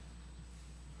 Yeah.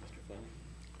 Mr. Fleming?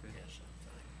 Good. Yes, I'm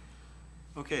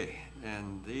fine. Okay,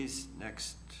 and these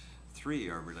next three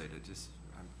are related. Just,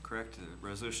 I'm correct, the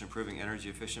resolution approving energy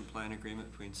efficient plan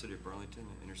agreement between City of Burlington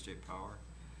and Interstate Power.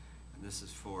 And this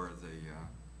is for the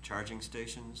charging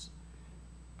stations,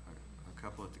 a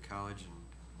couple at the college and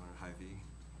one at Hy-Vee.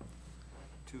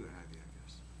 Two at Hy-Vee, I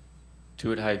guess.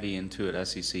 2 at Hy-Vee and 2 at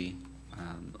SEC.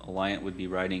 Alliant would be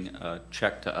writing a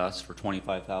check to us for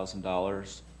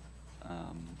 $25,000.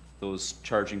 Those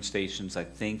charging stations, I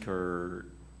think, are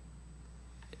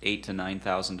 $8,000 to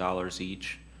 $9,000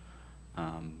 each.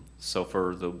 So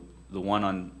for the one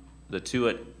on the 2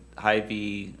 at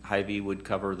Hy-Vee would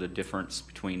cover the difference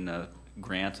between the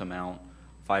grant amount,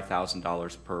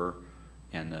 $5,000 per,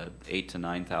 and the $8,000 to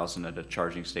 $9,000 at a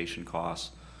charging station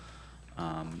cost.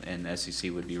 And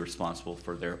SEC would be responsible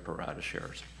for their pro rata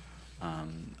shares.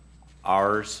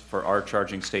 Ours, for our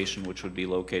charging station, which would be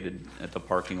located at the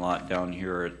parking lot down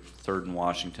here at 3rd and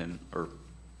Washington, or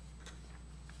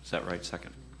is that right,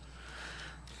 2nd?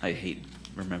 I hate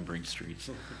remembering streets.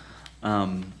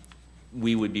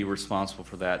 We would be responsible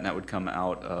for that, and that would come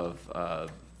out of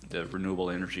the Renewable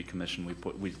Energy Commission.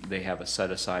 They have a set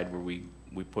aside where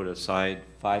we put aside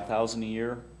 $5,000 a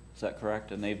year. Is that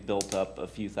correct? And they've built up a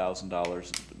few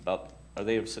 $1,000s. Are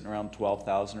they sitting around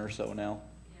 12,000 or so now?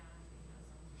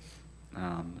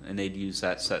 And they'd use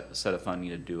that set of funding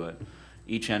to do it.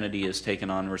 Each entity has taken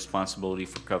on responsibility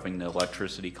for covering the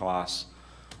electricity costs.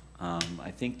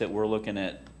 I think that we're looking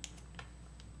at,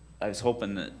 I was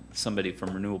hoping that somebody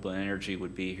from Renewable Energy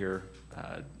would be here,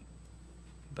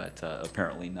 but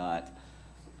apparently not.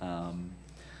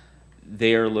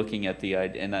 They are looking at the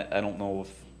idea, and I don't know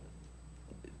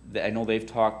if, I know they've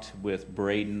talked with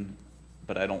Braden,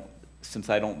 but I don't, since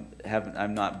I'm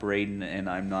not Braden and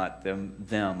I'm not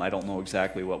them, I don't know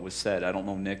exactly what was said. I don't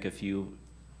know, Nick, if you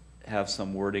have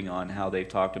some wording on how they've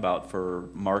talked about for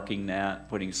marking that,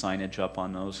 putting signage up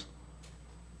on those.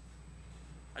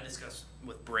 I discussed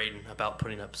with Braden about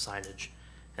putting up signage,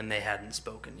 and they hadn't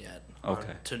spoken yet.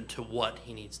 Okay. To what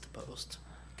he needs to post.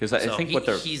 Because I think what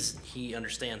they're, he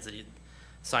understands that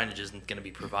signage isn't going to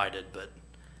be provided, but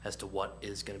as to what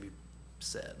is going to be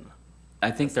said. I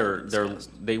think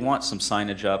they want some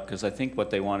signage up, because I think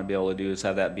what they want to be able to do is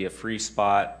have that be a free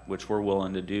spot, which we're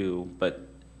willing to do, but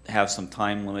have some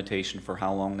time limitation for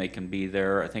how long they can be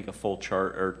there. I think a full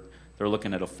chart, or they're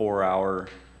looking at a 4-hour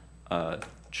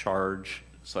charge.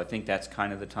 So I think that's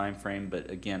kind of the time frame.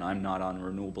 But again, I'm not on the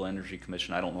Renewable Energy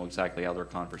Commission. I don't know exactly how their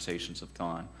conversations have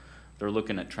gone. They're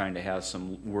looking at trying to have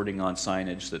some wording on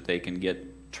signage that they can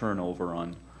get turnover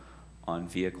on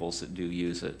vehicles that do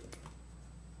use it.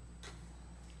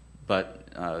 But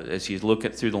as you look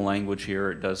at through the language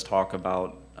here, it does talk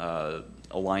about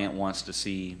Alliant wants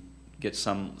to get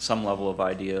some level of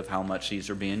idea of how much these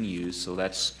are being used. So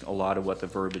that's a lot of what the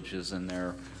verbiage is in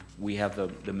there. We have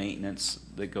the maintenance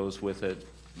that goes with it.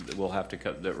 That we'll have to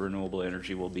cut. That Renewable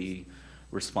Energy will be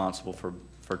responsible for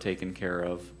taking care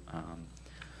of.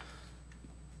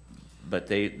 But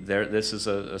this is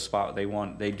a spot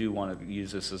they do want to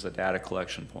use this as a data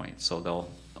collection point. So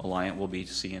Alliant will be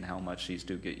seeing how much these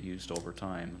do get used over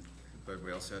time. But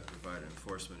we also have to provide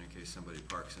enforcement in case somebody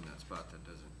parks in that spot that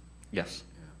doesn't. Yes.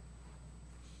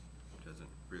 Yeah. Doesn't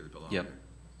really belong Yep. there.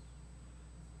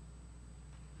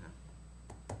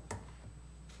 Yeah.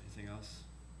 Anything else?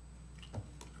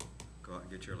 Go out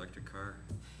and get your electric car.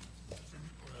 Well,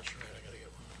 that's right, I gotta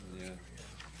get one. Yeah.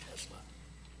 Tesla.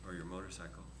 Or your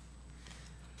motorcycle.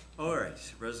 All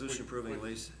right, resolution approving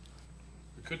lease.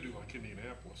 We could do like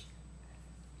Indianapolis.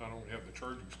 Not only have the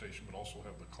charging station, but also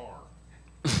have the car.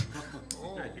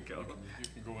 There you go. You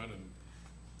can go in and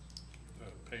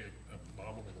pay a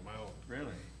nominal amount.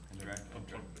 Really?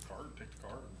 Unplug the car, take the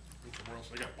car, and go somewhere else.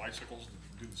 They got bicycles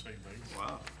that do the same thing.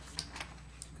 Wow.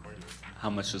 Quite How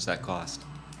much does that cost?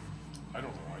 I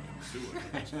don't know, I didn't. do it.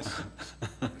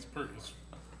 It's pretty,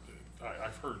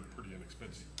 I've heard pretty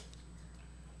inexpensive.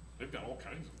 They've got all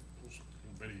kinds of those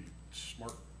very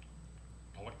smart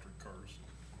electric cars.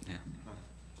 Yeah.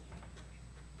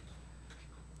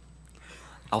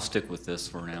 I'll stick with this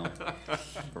for now.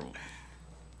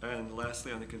 And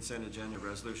lastly, on the consent agenda,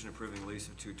 resolution approving lease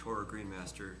of 2 Toro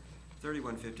Greenmaster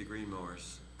 3150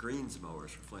 greens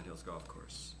mowers for Flint Hills Golf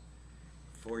Course.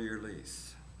 4-year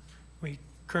lease. We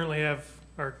currently have,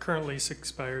 our current lease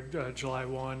expired July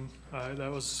 1.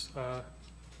 That was,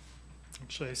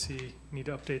 actually I see, need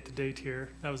to update the date here.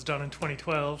 That was done in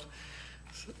 2012.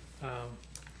 So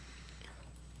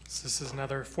this is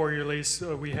another 4-year lease.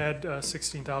 We had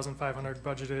 $16,500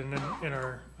 budgeted in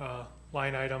our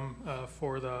line item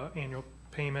for the annual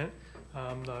payment.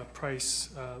 The price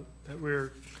that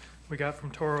we got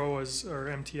from Toro was, or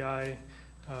MTI,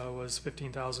 was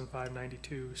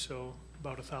 $15,592, so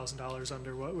about $1,000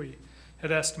 under what we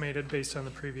had estimated based on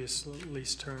the previous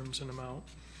lease terms and amount.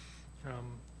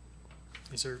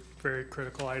 These are very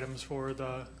critical items for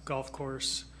the golf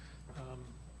course,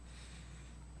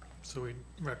 so we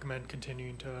recommend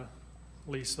continuing to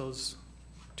lease those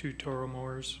 2 Toro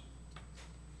mowers.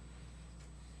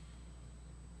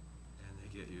 And they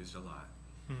get used a lot.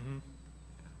 Mm-hmm.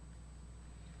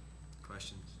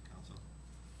 Questions, council?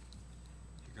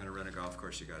 If you're gonna run a golf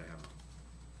course, you gotta have them.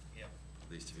 Yep.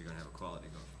 At least if you're gonna have a quality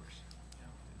golf course.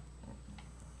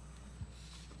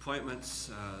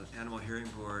 Appointments, Animal Hearing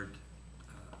Board,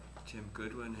 Tim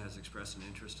Goodwin has expressed an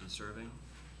interest in serving.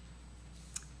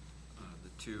 The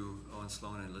 2, Owen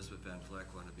Sloan and Elizabeth Van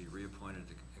Vleck, want to be reappointed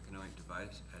to Economic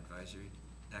Development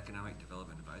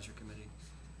Advisory Committee.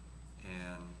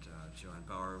 And Joanne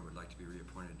Bauer would like to be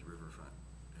reappointed to Riverfront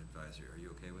Advisory. Are you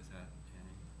okay with that,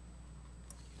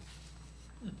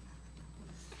 Annie?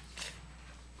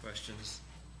 Questions?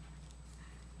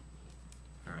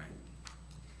 All right.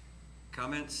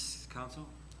 Comments, council?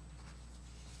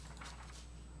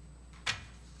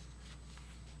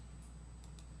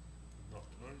 Not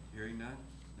tonight. Hearing none?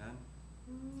 None?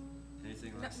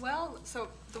 Anything No, less? well, so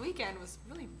the weekend was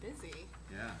really busy.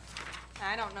 Yeah.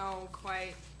 I don't know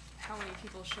quite how many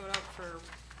people showed up for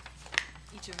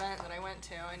each event that I went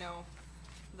to. I know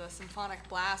the Symphonic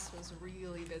Blast was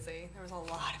really busy. There was a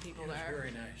lot of people It was there.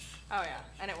 very nice. Oh yeah,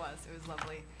 and it was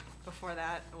lovely. Before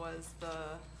that was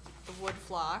the Wood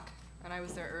Flock, and I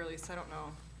was there early, so I don't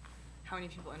know how many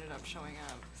people ended up showing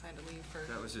up, because I had to leave for.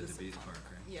 That was at the the Bees Symphonic.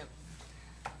 Park, right? Yep.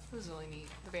 It was really neat,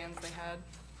 the bands they had.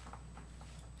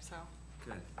 So,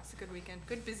 Good. it's a good weekend,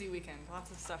 good busy weekend,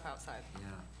 lots of stuff outside. Yeah.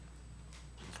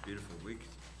 It was a beautiful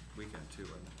weekend too,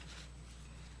 wasn't it?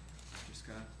 Mr.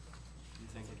 Scott,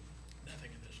 anything?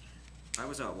 Nothing at this time. I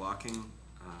was out walking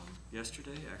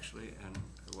yesterday, actually, and I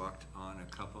walked on a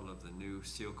couple of the new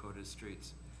seal-coated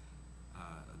streets.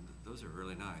 Those are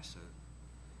really nice. A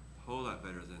whole lot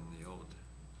better than the old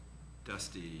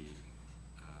dusty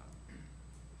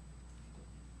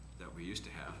that we used to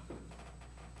have.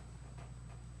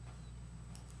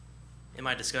 In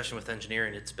my discussion with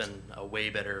engineering, it's been a way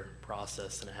better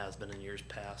process than it has been in years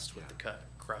past with the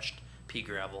crushed pea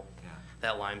gravel. Yeah.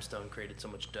 That limestone created so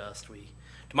much dust. We,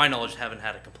 to my knowledge, haven't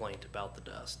had a complaint about the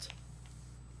dust.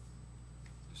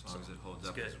 As long as it holds it's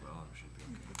up good. as well, it should be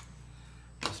okay.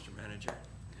 Mr. Manager,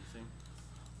 anything?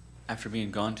 After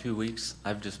being gone 2 weeks,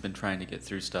 I've just been trying to get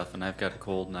through stuff, and I've got a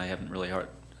cold, and I haven't really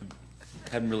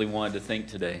wanted to think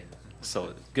today.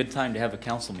 So, good time to have a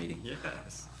council meeting.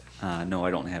 Yes. No, I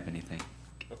don't have anything.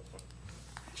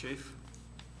 Chief?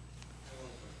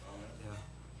 Yeah.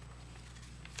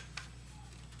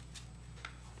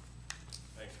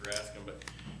 Thanks for asking, but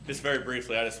just very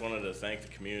briefly, I just wanted to thank the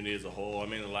community as a whole. I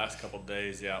mean, the last couple of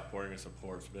days, the outpouring of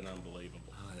support's been unbelievable.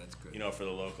 Oh, that's good. You know, for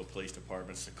the local police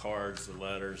departments, the cards, the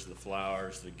letters, the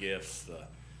flowers, the gifts, the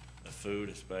food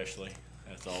especially.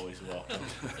 That's always welcome.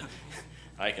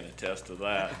 I can attest to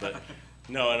that, but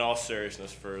no, in all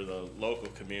seriousness, for the local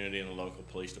community and the local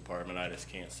police department, I just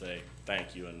can't say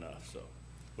thank you enough, so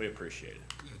we appreciate it.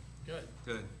 Good.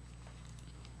 Good.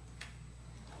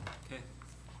 Okay,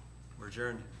 we're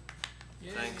adjourned.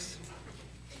 Yay. Thanks.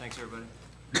 Thanks, everybody.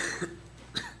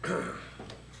 Yeah.